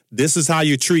 Starbucks. This is how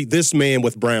you treat this man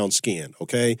with brown skin.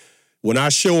 Okay, when I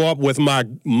show up with my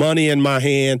money in my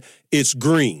hand, it's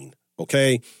green.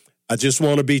 Okay, I just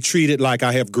want to be treated like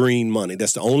I have green money.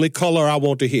 That's the only color I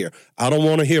want to hear. I don't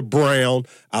want to hear brown.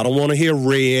 I don't want to hear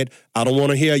red. I don't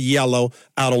want to hear yellow.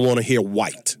 I don't want to hear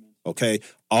white. Okay,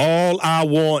 all I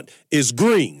want is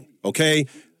green. Okay.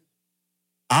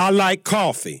 I like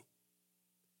coffee.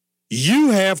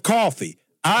 You have coffee.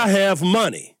 I have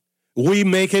money. We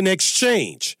make an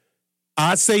exchange.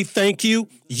 I say thank you.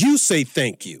 You say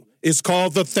thank you. It's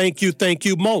called the thank you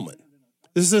moment.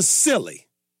 This is silly.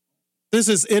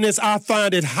 I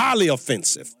find it highly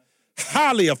offensive.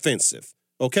 Highly offensive.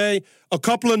 Okay? A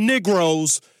couple of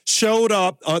Negroes showed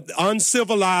up,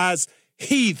 uncivilized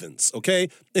heathens. Okay?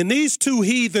 And these two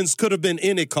heathens could have been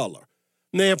any color.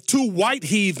 Now, if two white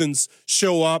heathens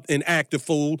show up and act a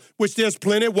fool, which there's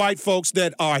plenty of white folks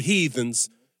that are heathens,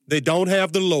 they don't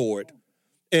have the Lord,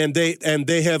 and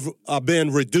they have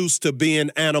been reduced to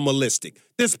being animalistic.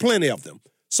 There's plenty of them.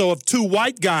 So if two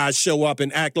white guys show up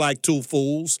and act like two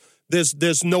fools,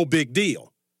 there's no big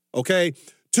deal, okay?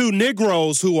 Two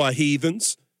Negroes who are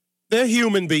heathens, they're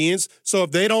human beings, so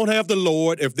if they don't have the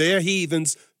Lord, if they're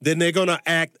heathens, then they're going to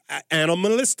act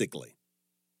animalistically.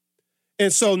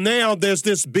 And so now there's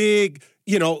this big,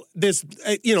 as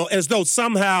though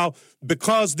somehow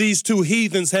because these two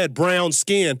heathens had brown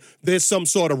skin, there's some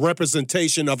sort of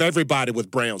representation of everybody with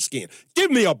brown skin.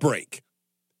 Give me a break.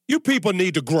 You people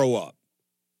need to grow up.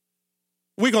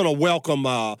 We're going to welcome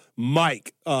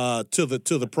Mike to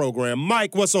the program.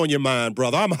 Mike, what's on your mind,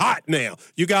 brother? I'm hot now.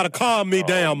 You got to calm me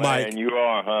down, man, Mike. You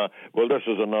are, huh? Well, this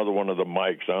is another one of the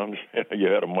mics. You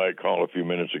had a mic call a few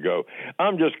minutes ago.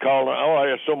 I'm just calling. Oh, I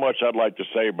have so much I'd like to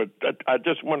say, but I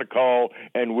just want to call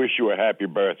and wish you a happy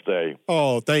birthday.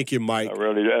 Oh, thank you, Mike. I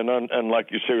really, and like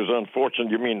you said, it was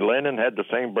unfortunate. You mean Lennon had the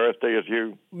same birthday as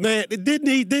you? Man,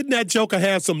 didn't that joker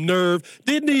have some nerve?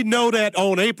 Didn't he know that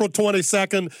on April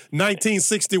 22nd,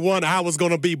 1961, I was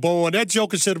going to be born? That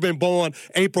joker should have been born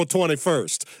April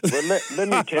 21st. Well, let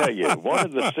me tell you, one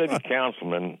of the city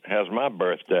councilmen has my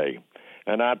birthday.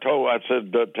 And I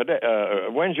said, today,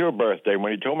 when's your birthday?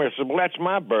 When he told me, I said, well, that's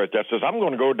my birthday. I says, I'm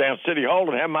going to go down City Hall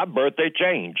and have my birthday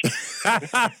changed.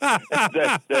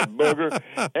 that booger.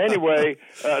 Anyway,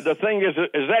 the thing is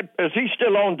he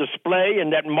still on display in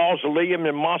that mausoleum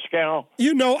in Moscow?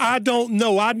 I don't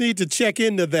know. I need to check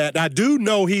into that. I do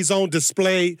know he's on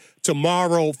display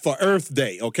tomorrow for Earth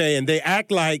Day, okay? And they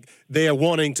act like they're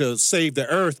wanting to save the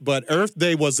Earth, but Earth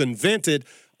Day was invented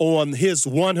on his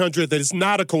 100th. It's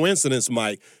not a coincidence,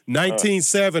 Mike.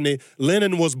 1970,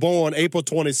 Lenin was born April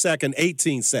 22nd,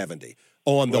 1870,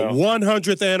 on the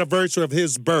 100th anniversary of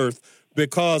his birth,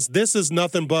 because this is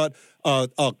nothing but a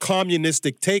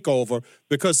communistic takeover.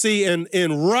 Because, see,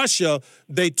 in Russia,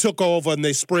 they took over and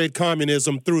they spread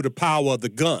communism through the power of the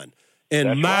gun.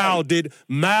 And Mao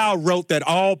wrote that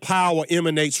all power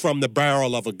emanates from the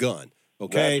barrel of a gun.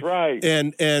 Okay, that's right.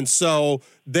 And so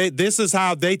this is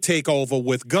how they take over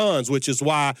with guns, which is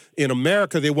why in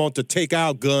America they want to take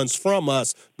our guns from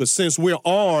us. But since we're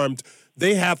armed,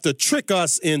 they have to trick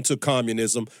us into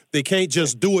communism. They can't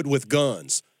just do it with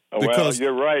guns. Well,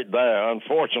 you're right there.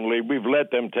 Unfortunately, we've let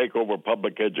them take over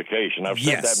public education. I've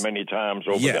said Yes. that many times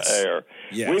over Yes. the air.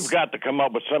 Yes. We've got to come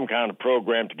up with some kind of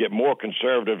program to get more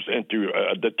conservatives into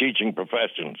the teaching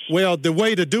professions. Well, the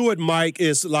way to do it, Mike,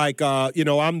 is like,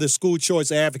 I'm the school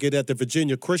choice advocate at the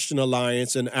Virginia Christian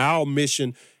Alliance, and our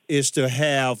mission is to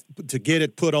get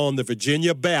it put on the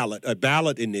Virginia ballot, a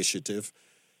ballot initiative,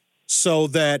 so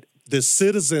that the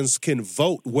citizens can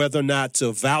vote whether or not to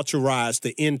voucherize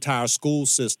the entire school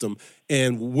system,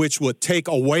 and which would take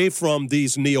away from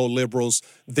these neoliberals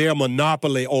their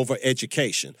monopoly over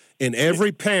education. And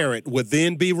every parent would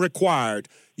then be required,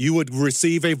 you would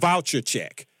receive a voucher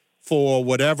check for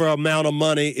whatever amount of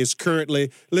money is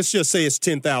currently, let's just say it's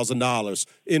 $10,000.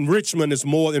 In Richmond, it's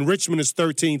more. In Richmond, it's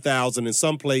 $13,000. In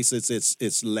some places,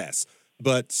 it's less.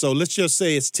 But so let's just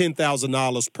say it's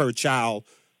 $10,000 per child.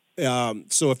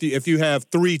 So if you have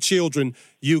 3 children,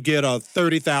 you get a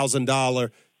 $30,000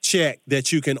 check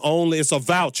that you can only, it's a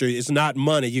voucher, it's not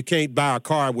money. You can't buy a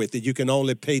car with it. You can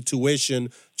only pay tuition,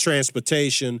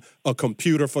 transportation, a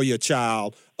computer for your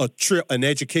child, a trip, an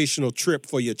educational trip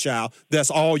for your child. That's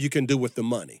all you can do with the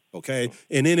money, okay?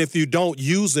 And then if you don't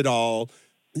use it all,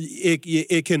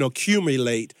 it can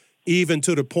accumulate even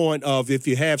to the point of if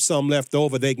you have some left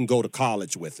over, they can go to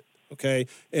college with it. Okay,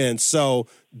 and so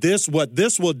what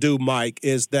this will do, Mike,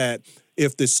 is that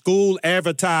if the school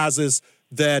advertises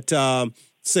that,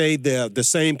 say the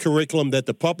same curriculum that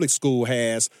the public school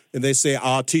has, and they say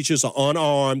our teachers are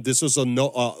unarmed, this is a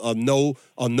no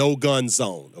gun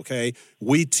zone. Okay,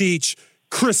 we teach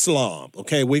Chrislam.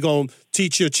 Okay, we're gonna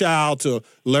teach your child to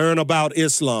learn about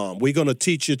Islam. We're gonna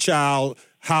teach your child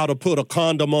how to put a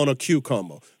condom on a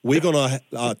cucumber. We're gonna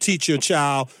teach your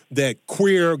child that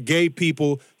queer gay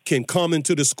people can come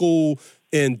into the school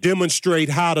and demonstrate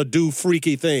how to do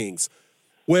freaky things.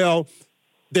 Well,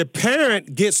 the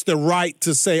parent gets the right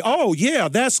to say, oh, yeah,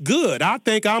 that's good. I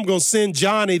think I'm going to send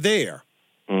Johnny there.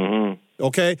 Mm-hmm.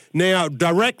 Okay? Now,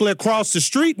 directly across the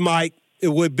street, Mike, it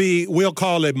would be, we'll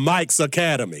call it Mike's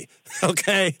Academy.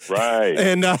 Okay? Right.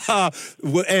 And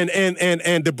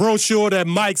the brochure that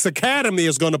Mike's Academy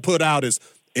is going to put out is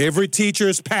every teacher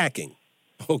is packing.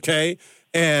 Okay?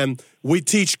 And we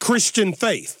teach Christian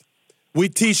faith. We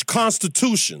teach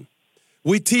Constitution.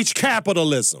 We teach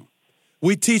capitalism.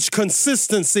 We teach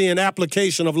consistency and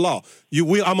application of law. I'm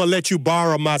going to let you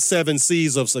borrow my 7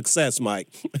 C's of success, Mike.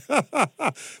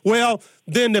 Well,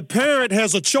 then the parent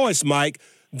has a choice, Mike.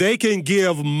 They can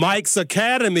give Mike's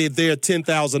Academy their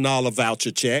 $10,000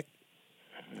 voucher check,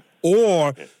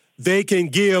 or they can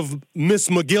give Miss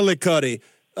McGillicuddy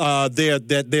their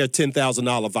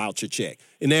 $10,000 voucher check.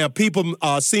 And now people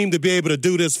seem to be able to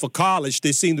do this for college.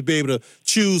 They seem to be able to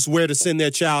choose where to send their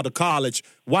child to college.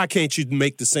 Why can't you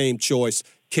make the same choice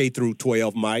K through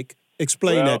 12, Mike?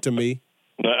 Explain that to me.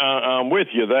 I'm with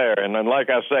you there, and then, like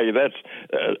I say, that's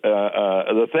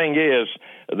the thing is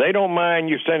they don't mind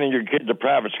you sending your kid to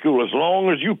private school as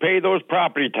long as you pay those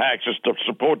property taxes to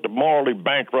support the morally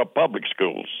bankrupt public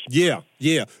schools. Yeah.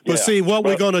 But see, what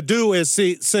we're going to do is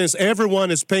since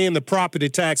everyone is paying the property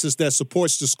taxes that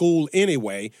supports the school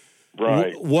anyway.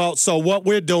 Right. Well, so what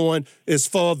we're doing is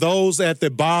for those at the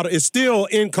bottom, it's still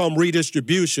income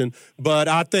redistribution, but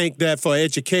I think that for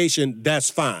education, that's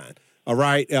fine. All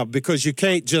right, because you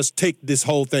can't just take this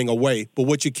whole thing away. But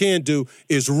what you can do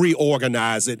is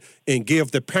reorganize it and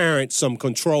give the parent some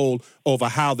control over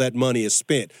how that money is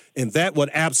spent. And that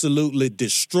would absolutely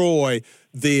destroy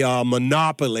the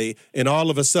monopoly. And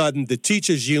all of a sudden, the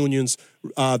teachers' unions,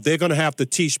 they're going to have to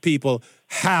teach people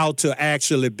how to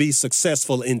actually be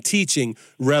successful in teaching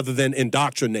rather than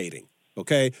indoctrinating.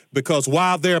 Okay, because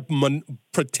while they're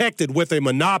protected with a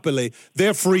monopoly,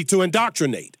 they're free to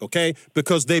indoctrinate, okay,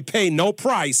 because they pay no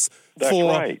price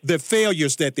for the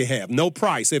failures that they have. No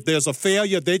price. If there's a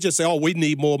failure, they just say, oh, we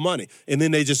need more money, and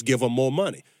then they just give them more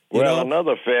money.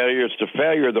 Another failure is the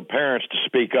failure of the parents to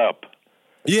speak up.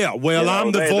 Yeah, well,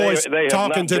 I'm the voice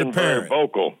talking to the parent. Very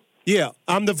vocal. Yeah,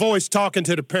 I'm the voice talking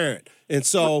to the parent. And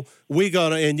so we're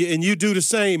going to, and you do the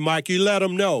same, Mike. You let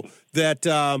them know that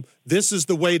this is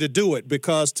the way to do it,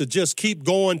 because to just keep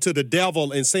going to the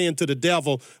devil and saying to the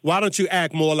devil, why don't you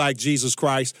act more like Jesus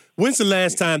Christ? When's the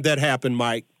last time that happened,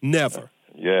 Mike? Never.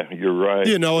 Yeah, you're right.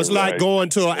 It's like going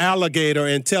to an alligator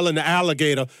and telling the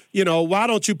alligator, why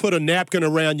don't you put a napkin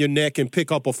around your neck and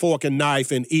pick up a fork and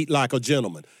knife and eat like a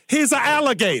gentleman? He's an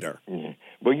alligator. Yeah.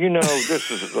 Well, this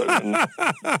is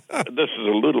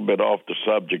a little bit off the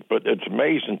subject, but it's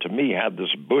amazing to me how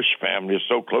this Bush family is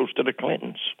so close to the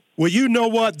Clintons. Well, you know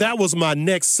what? That was my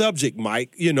next subject,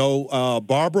 Mike.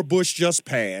 Barbara Bush just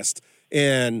passed,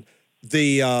 and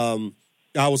the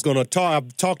I was going to talk.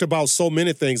 I've talked about so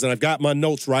many things, and I've got my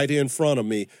notes right here in front of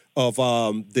me of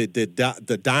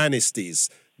the dynasties,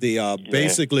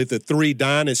 basically the three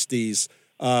dynasties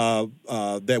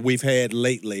that we've had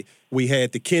lately. We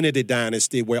had the Kennedy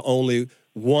dynasty, where only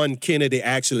one Kennedy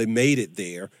actually made it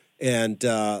there, and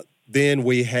then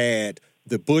we had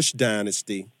the Bush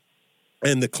dynasty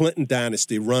and the Clinton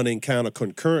dynasty running kind of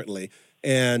concurrently,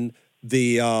 and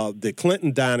the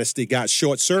Clinton dynasty got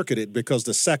short-circuited because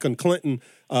the second Clinton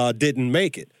didn't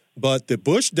make it. But the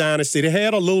Bush dynasty, they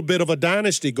had a little bit of a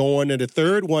dynasty going, and the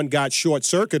third one got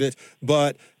short-circuited.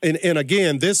 But, and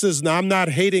again, I'm not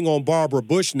hating on Barbara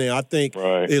Bush now. I think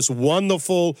it's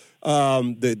wonderful.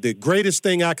 The greatest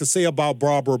thing I could say about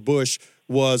Barbara Bush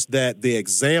was that the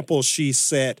example she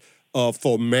set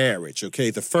for marriage, okay?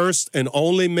 The first and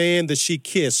only man that she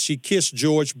kissed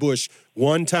George Bush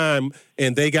one time,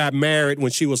 and they got married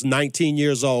when she was 19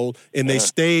 years old, and they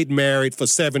stayed married for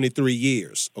 73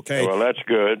 years, okay? Well, that's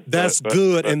good. That's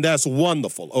good, and that's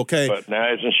wonderful, okay? But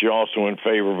now isn't she also in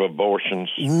favor of abortions?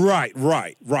 Right.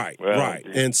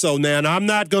 And so now I'm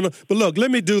not going to, but look, let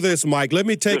me do this, Mike. Let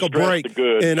me take a break,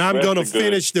 and I'm going to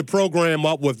finish the program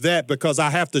up with that because I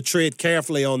have to tread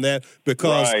carefully on that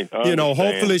because,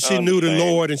 hopefully she knew the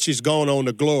Lord and she's going on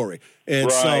to glory.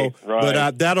 And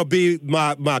but that'll be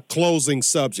my closing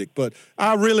subject. But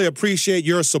I really appreciate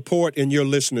your support and your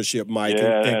listenership, Mike.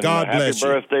 And God bless you.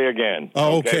 Happy birthday again.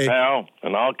 Oh, okay, pal.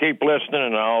 And I'll keep listening,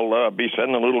 and I'll be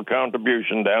sending a little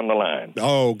contribution down the line.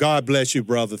 Oh, God bless you,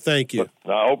 brother. Thank you.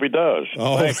 But I hope he does.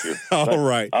 Oh, thank you. All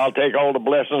right. I'll take all the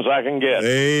blessings I can get.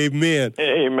 Amen.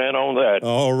 Amen on that.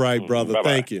 All right, brother. Bye-bye.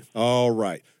 Thank you. All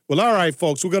right. Well, all right,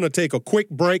 folks, we're going to take a quick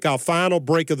break, our final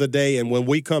break of the day, and when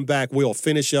we come back, we'll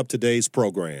finish up today's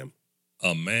program.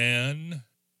 A man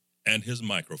and his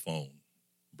microphone.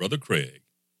 Brother Craig.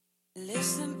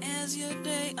 Listen as your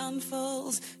day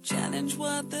unfolds, challenge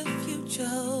what the future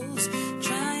holds,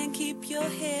 try and keep your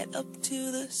head up to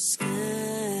the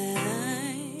sky.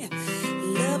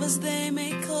 Lovers, they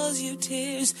may cause you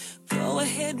tears, go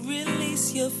ahead,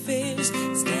 release your fears,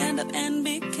 stand up and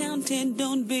be counted,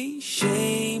 don't be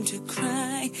ashamed to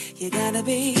cry. You gotta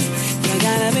be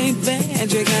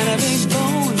bad, you gotta be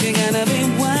bold, you gotta be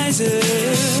wiser,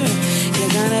 you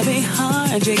gotta be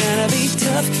hard, you gotta be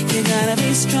tough, you gotta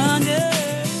be stronger.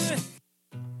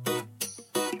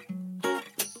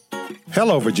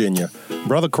 Hello, Virginia.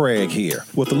 Brother Craig here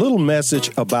with a little message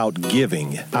about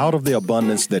giving out of the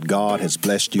abundance that God has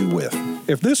blessed you with.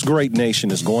 If this great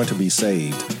nation is going to be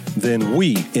saved, then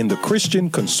we in the Christian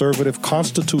Conservative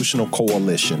Constitutional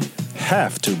Coalition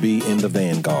have to be in the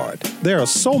vanguard. There are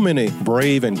so many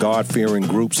brave and God-fearing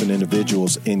groups and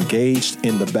individuals engaged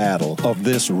in the battle of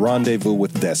this rendezvous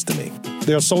with destiny.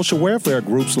 There are social welfare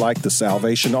groups like the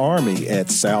Salvation Army at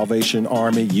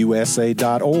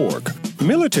salvationarmyusa.org.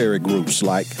 Military groups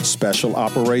like Special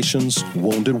Operations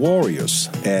Wounded Warriors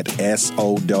at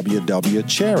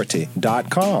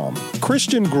SOWWcharity.com.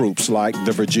 Christian groups like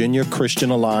the Virginia Christian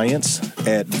Alliance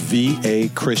at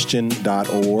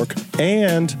vachristian.org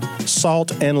and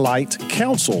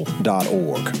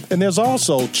saltandlightcouncil.org. And there's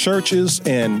also churches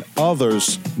and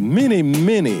others, many,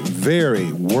 many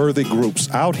very worthy groups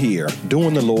out here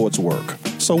doing the Lord's work.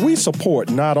 So we support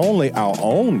not only our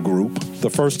own group, the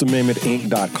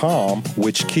FirstAmendmentInc.com,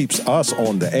 which keeps us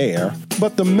on the air,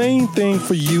 but the main thing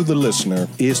for you, the listener,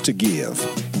 is to give.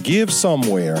 Give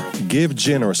somewhere, give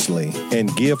generously,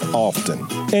 and give often.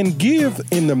 And give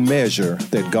in the measure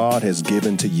that God has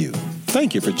given to you.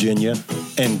 Thank you, Virginia,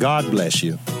 and God bless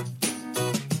you.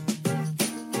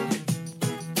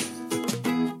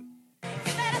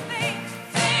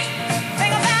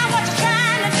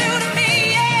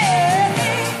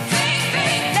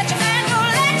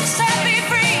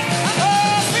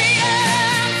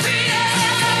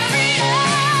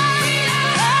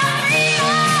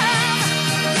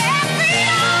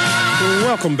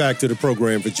 Welcome back to the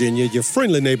program, Virginia. Your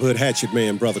friendly neighborhood hatchet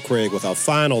man, Brother Craig, with our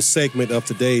final segment of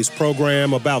today's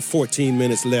program. About 14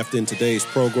 minutes left in today's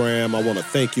program. I want to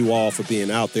thank you all for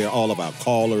being out there, all of our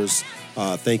callers.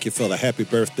 Thank you for the happy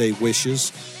birthday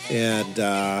wishes. And,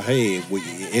 hey,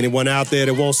 anyone out there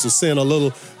that wants to send a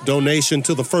little donation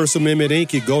to the First Amendment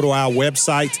Inc., you go to our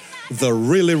website,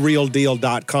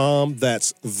 thereallyrealdeal.com.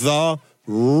 That's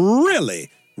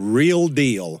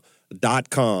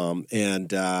thereallyrealdeal.com.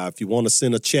 And if you want to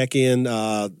send a check in,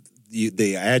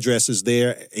 the address is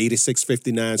there,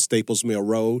 8659 Staples Mill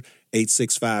Road,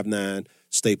 8659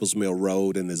 Staples Mill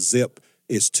Road, and the zip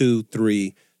is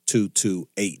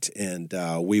 23228. And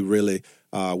we really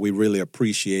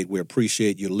appreciate your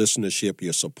listenership,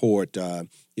 your support.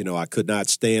 I could not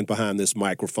stand behind this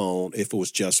microphone if it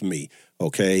was just me,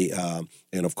 okay?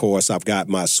 And, of course, I've got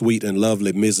my sweet and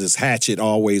lovely Mrs. Hatchett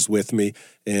always with me.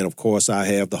 And, of course, I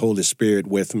have the Holy Spirit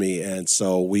with me. And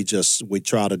so we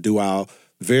try to do our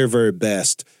very, very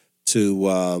best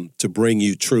to bring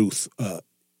you truth,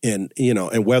 and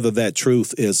whether that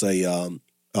truth is a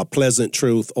pleasant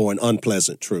truth or an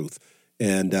unpleasant truth.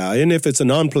 And if it's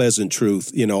an unpleasant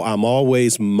truth, I'm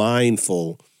always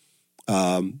mindful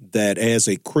that as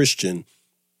a Christian,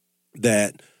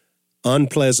 that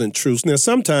unpleasant truths. Now,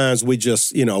 sometimes we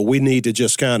just, we need to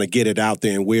just kind of get it out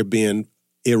there, and we're being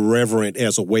irreverent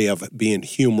as a way of being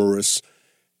humorous,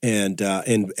 and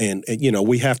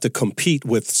we have to compete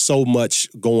with so much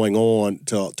going on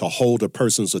to hold a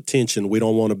person's attention. We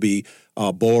don't want to be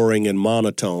boring and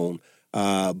monotone,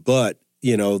 but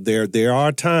there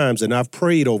are times, and I've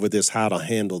prayed over this, how to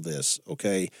handle this.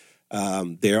 Okay.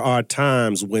 There are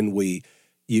times when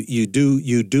you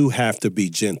do have to be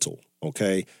gentle,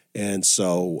 okay? And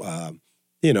so,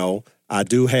 I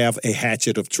do have a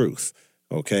hatchet of truth,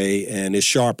 okay? And it's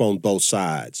sharp on both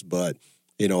sides, but,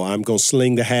 I'm going to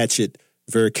sling the hatchet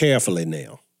very carefully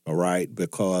now, all right?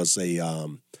 Because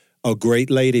a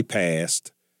great lady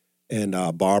passed, and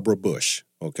Barbara Bush,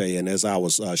 okay? And as I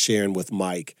was sharing with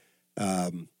Mike,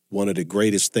 one of the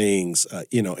greatest things,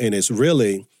 and it's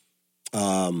really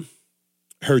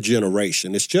her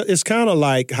generation. It's kind of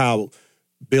like how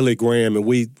Billy Graham, and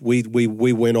we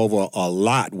went over a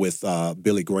lot with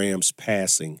Billy Graham's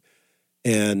passing,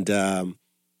 and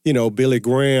Billy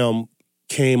Graham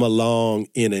came along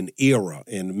in an era,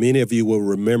 and many of you will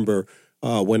remember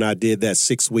when I did that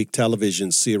 6-week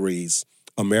television series,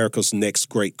 America's Next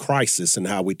Great Crisis, and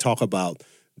how we talk about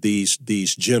these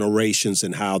generations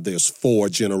and how there's 4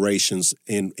 generations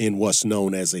in what's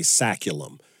known as a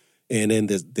saculum. And in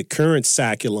the current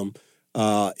saculum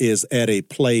is at a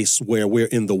place where we're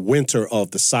in the winter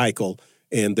of the cycle,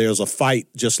 and there's a fight,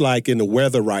 just like in the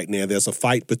weather right now, there's a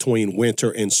fight between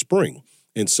winter and spring.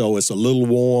 And so it's a little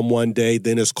warm one day,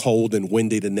 then it's cold and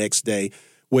windy the next day.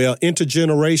 Well,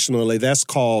 intergenerationally, that's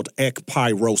called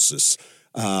ekpyrosis.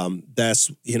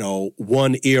 That's,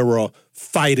 one era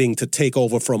fighting to take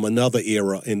over from another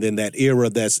era, and then that era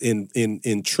that's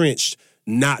entrenched,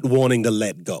 not wanting to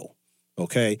let go,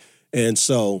 okay? And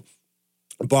so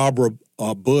Barbara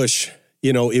Bush,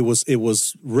 it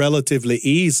was relatively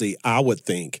easy, I would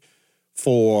think,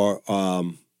 for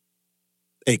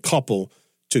a couple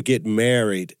to get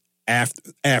married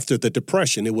after the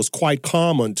Depression. It was quite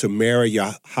common to marry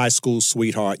your high school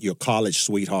sweetheart, your college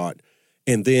sweetheart,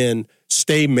 and then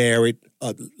stay married,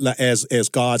 as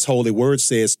God's holy word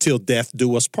says, till death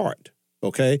do us part,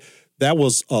 okay? That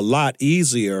was a lot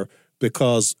easier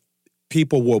because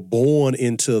people were born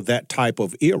into that type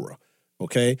of era,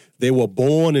 okay? They were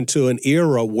born into an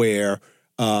era where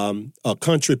a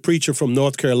country preacher from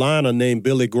North Carolina named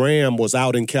Billy Graham was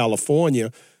out in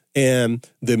California, and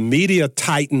the media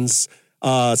titans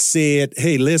said,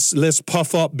 hey, let's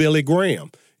puff up Billy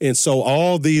Graham. And so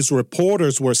all these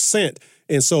reporters were sent.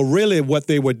 And so really what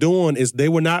they were doing is they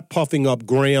were not puffing up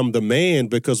Graham the man,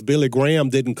 because Billy Graham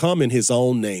didn't come in his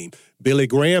own name. Billy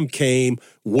Graham came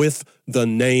with the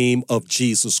name of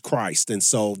Jesus Christ. And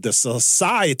so the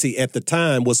society at the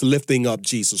time was lifting up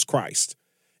Jesus Christ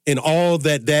and all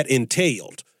that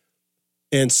entailed.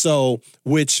 And so,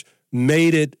 which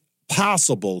made it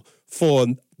possible for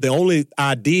the only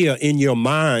idea in your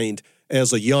mind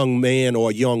as a young man or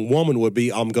a young woman would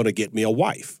be, I'm going to get me a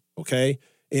wife, okay?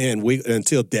 And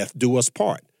until death do us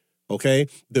part, okay?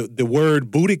 The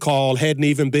word booty call hadn't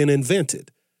even been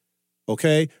invented.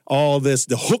 Okay, all this,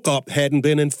 the hookup hadn't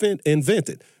been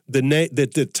invented.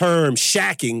 The term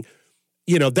shacking,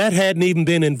 that hadn't even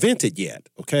been invented yet.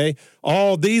 Okay,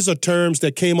 all these are terms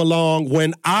that came along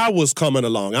when I was coming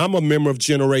along. I'm a member of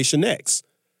Generation X.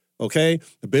 Okay,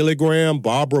 Billy Graham,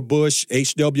 Barbara Bush,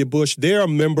 H.W. Bush, they're a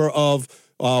member of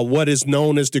what is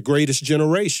known as the greatest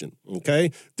generation.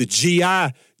 Okay, the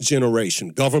GI generation,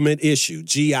 government issue,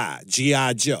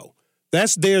 GI Joe.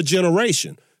 That's their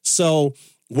generation. So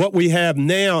what we have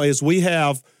now is we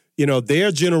have,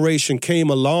 their generation came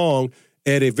along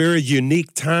at a very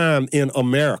unique time in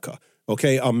America,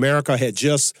 okay? America had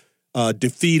just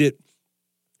defeated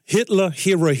Hitler,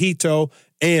 Hirohito,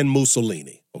 and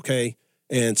Mussolini, okay?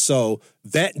 And so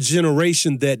that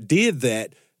generation that did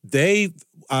that, they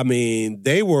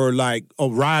were like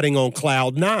riding on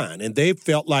cloud 9, and they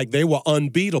felt like they were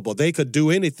unbeatable. They could do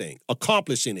anything,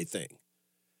 accomplish anything.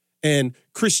 And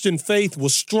Christian faith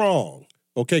was strong.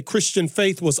 Okay, Christian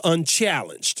faith was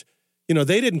unchallenged.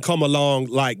 They didn't come along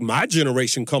like my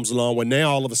generation comes along, when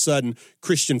now all of a sudden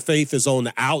Christian faith is on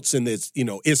the outs and it's,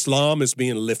 Islam is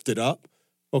being lifted up.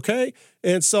 okay?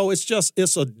 And so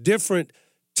it's a different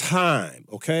time,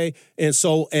 okay? And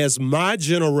so as my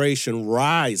generation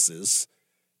rises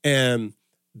and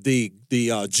the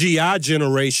GI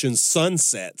generation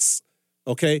sunsets,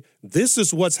 okay, this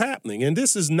is what's happening. And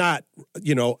this is not,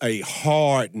 a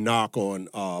hard knock on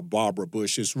Barbara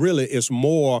Bush. It's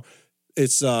more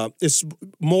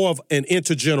of an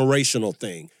intergenerational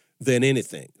thing than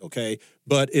anything, okay?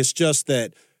 But it's just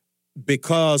that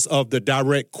because of the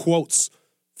direct quotes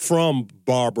from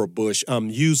Barbara Bush, I'm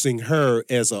using her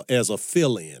as a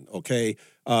fill-in, okay,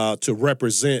 to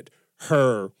represent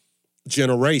her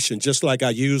generation, just like I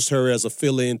used her as a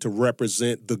fill-in to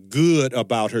represent the good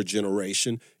about her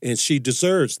generation, and she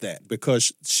deserves that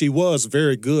because she was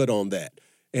very good on that.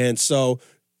 And so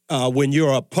when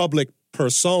you're a public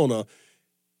persona,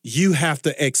 you have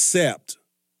to accept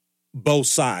both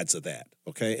sides of that,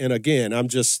 okay? And again, I'm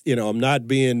just, I'm not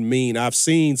being mean. I've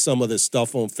seen some of this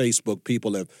stuff on Facebook.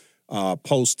 People have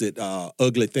posted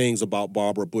ugly things about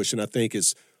Barbara Bush, and I think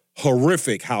it's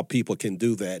horrific how people can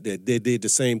do that. They did the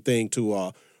same thing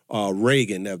to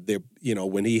Reagan.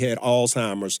 When he had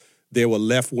Alzheimer's, there were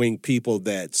left-wing people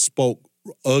that spoke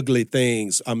ugly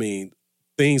things. I mean,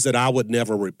 things that I would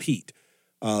never repeat.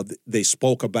 They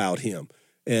spoke about him.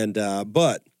 And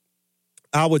but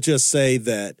I would just say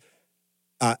that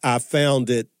I found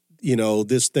it,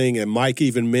 this thing, and Mike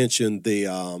even mentioned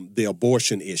the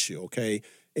abortion issue, okay?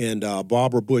 And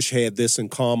Barbara Bush had this in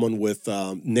common with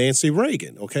Nancy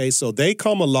Reagan, okay? So they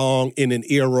come along in an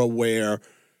era where,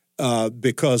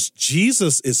 because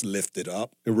Jesus is lifted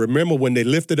up, and remember when they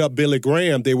lifted up Billy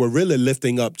Graham, they were really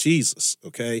lifting up Jesus,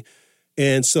 okay?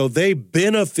 And so they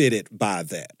benefited by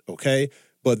that, okay?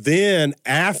 But then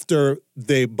after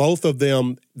both of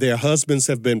them, their husbands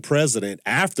have been president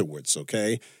afterwards,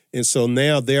 okay? And so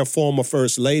now they're former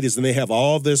first ladies, and they have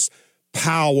all this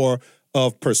power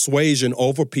of persuasion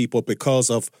over people because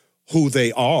of who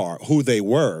they are, who they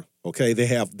were, okay? They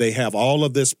have all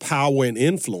of this power and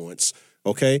influence,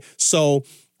 okay? So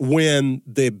when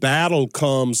the battle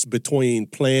comes between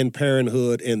Planned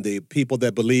Parenthood and the people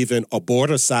that believe in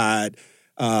aborticide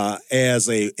as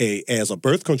a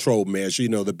birth control measure,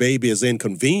 the baby is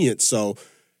inconvenient. So,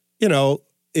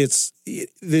 it's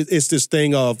this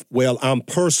thing of, well, I'm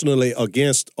personally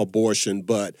against abortion,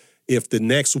 but if the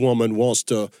next woman wants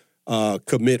to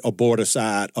commit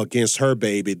aborticide against her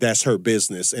baby, that's her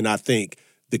business. And I think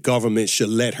the government should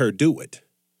let her do it.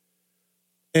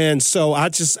 And so I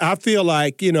feel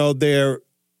like, there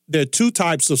are two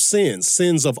types of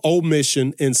sins of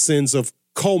omission and sins of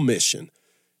commission.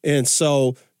 And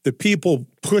so the people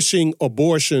pushing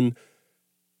abortion,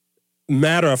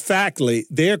 matter of factly,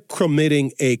 they're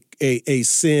committing a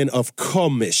sin of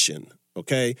commission,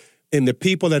 okay? And the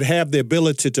people that have the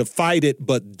ability to fight it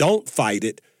but don't fight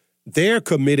it, they're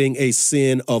committing a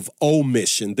sin of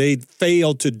omission. They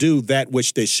failed to do that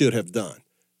which they should have done,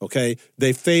 okay?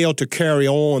 They failed to carry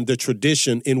on the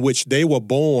tradition in which they were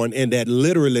born and that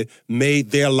literally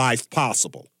made their life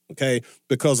possible, okay?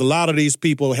 Because a lot of these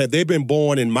people, had they been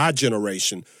born in my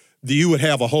generation, you would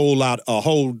have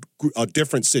a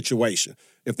different situation.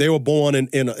 If they were born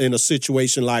in a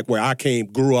situation like where I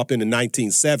grew up in the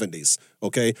 1970s,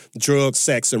 okay, drugs,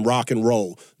 sex, and rock and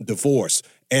roll, divorce,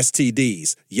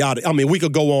 STDs, yada. I mean, we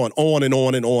could go on and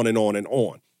on and on and on and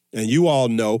on. And you all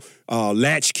know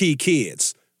latchkey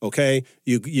kids, okay?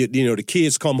 You the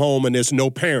kids come home and there's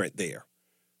no parent there,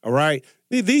 all right?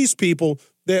 These people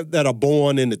that are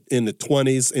born in the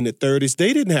 20s, in the 30s,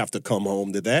 they didn't have to come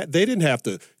home to that. They didn't have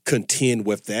to contend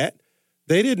with that.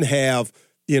 They didn't have,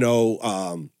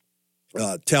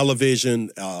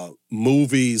 television,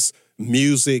 movies,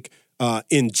 music,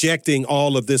 injecting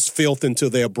all of this filth into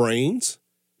their brains.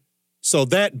 So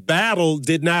that battle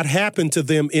did not happen to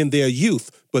them in their youth.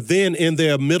 But then in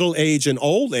their middle age and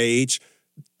old age,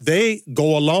 they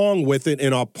go along with it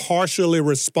and are partially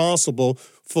responsible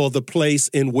for the place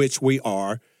in which we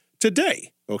are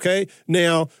today, okay?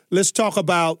 Now, let's talk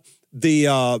about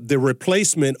the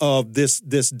replacement of this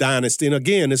dynasty. And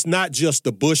again, it's not just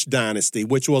the Bush dynasty,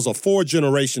 which was a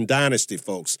 4-generation dynasty,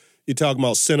 folks. You're talking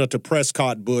about Senator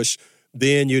Prescott Bush,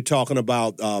 then you're talking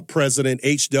about President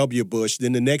H.W. Bush,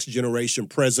 then the next generation,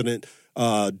 President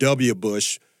W.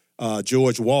 Bush,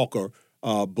 George Walker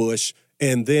Bush,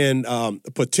 and then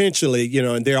potentially,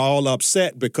 and they're all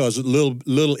upset because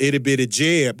little itty-bitty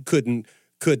Jeb couldn't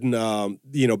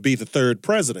be the third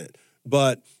president.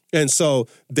 And so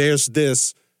there's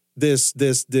this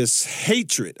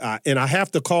hatred, and I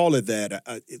have to call it that.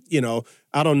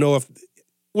 I don't know if,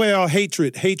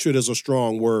 hatred is a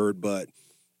strong word, but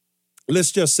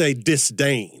let's just say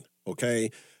disdain,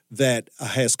 okay, that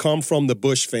has come from the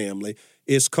Bush family.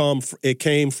 It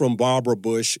came from Barbara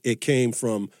Bush. It came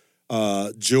from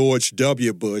George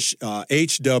W. Bush.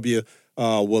 H.W.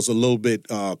 Was a little bit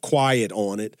quiet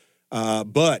on it,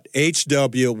 but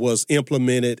H.W. was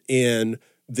implemented in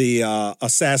the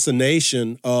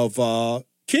assassination of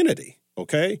Kennedy,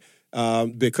 okay?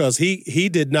 Because he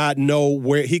did not know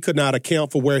where, he could not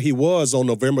account for where he was on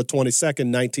November 22nd,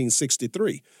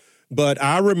 1963. But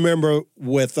I remember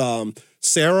with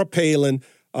Sarah Palin,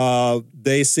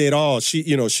 they said,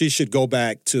 she should go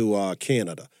back to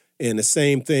Canada. And the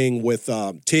same thing with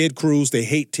Ted Cruz. They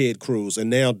hate Ted Cruz.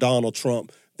 And now Donald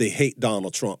Trump, they hate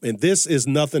Donald Trump. And this is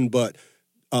nothing but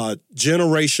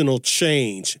generational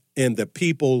change in the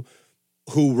people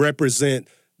who represent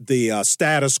the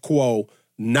status quo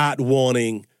not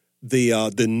wanting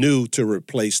the new to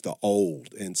replace the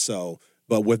old. And so,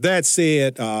 but with that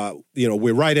said,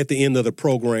 we're right at the end of the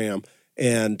program.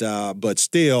 And but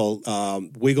still,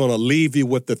 we're going to leave you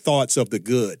with the thoughts of the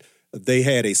good. They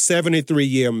had a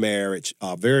 73-year marriage,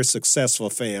 a very successful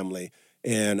family,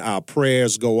 and our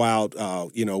prayers go out.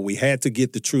 We had to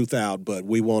get the truth out, but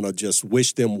we want to just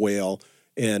wish them well,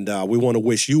 and we want to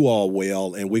wish you all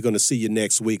well, and we're going to see you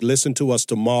next week. Listen to us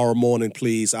tomorrow morning,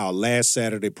 please. Our last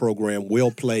Saturday program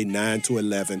will play 9 to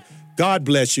 11. God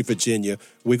bless you, Virginia.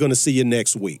 We're going to see you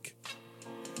next week.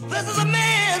 This is a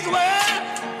man's world.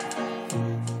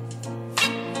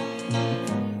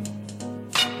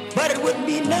 But it wouldn't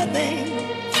be nothing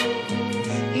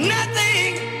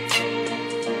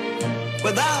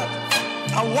without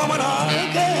a woman or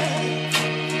a girl.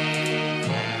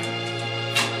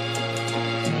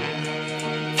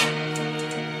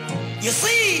 You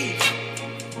see,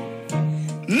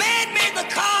 man made the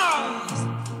cars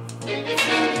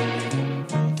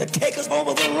to take us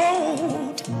over the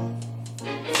road.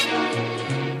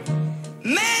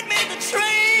 Man made the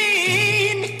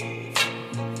train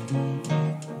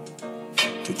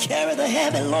to carry the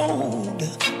heavy load.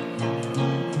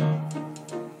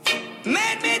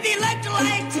 Man made the electric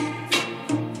light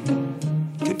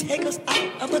to take us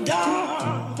out of the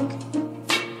dark.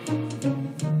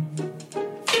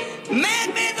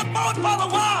 Man made the boat for the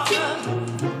water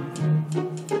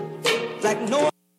like no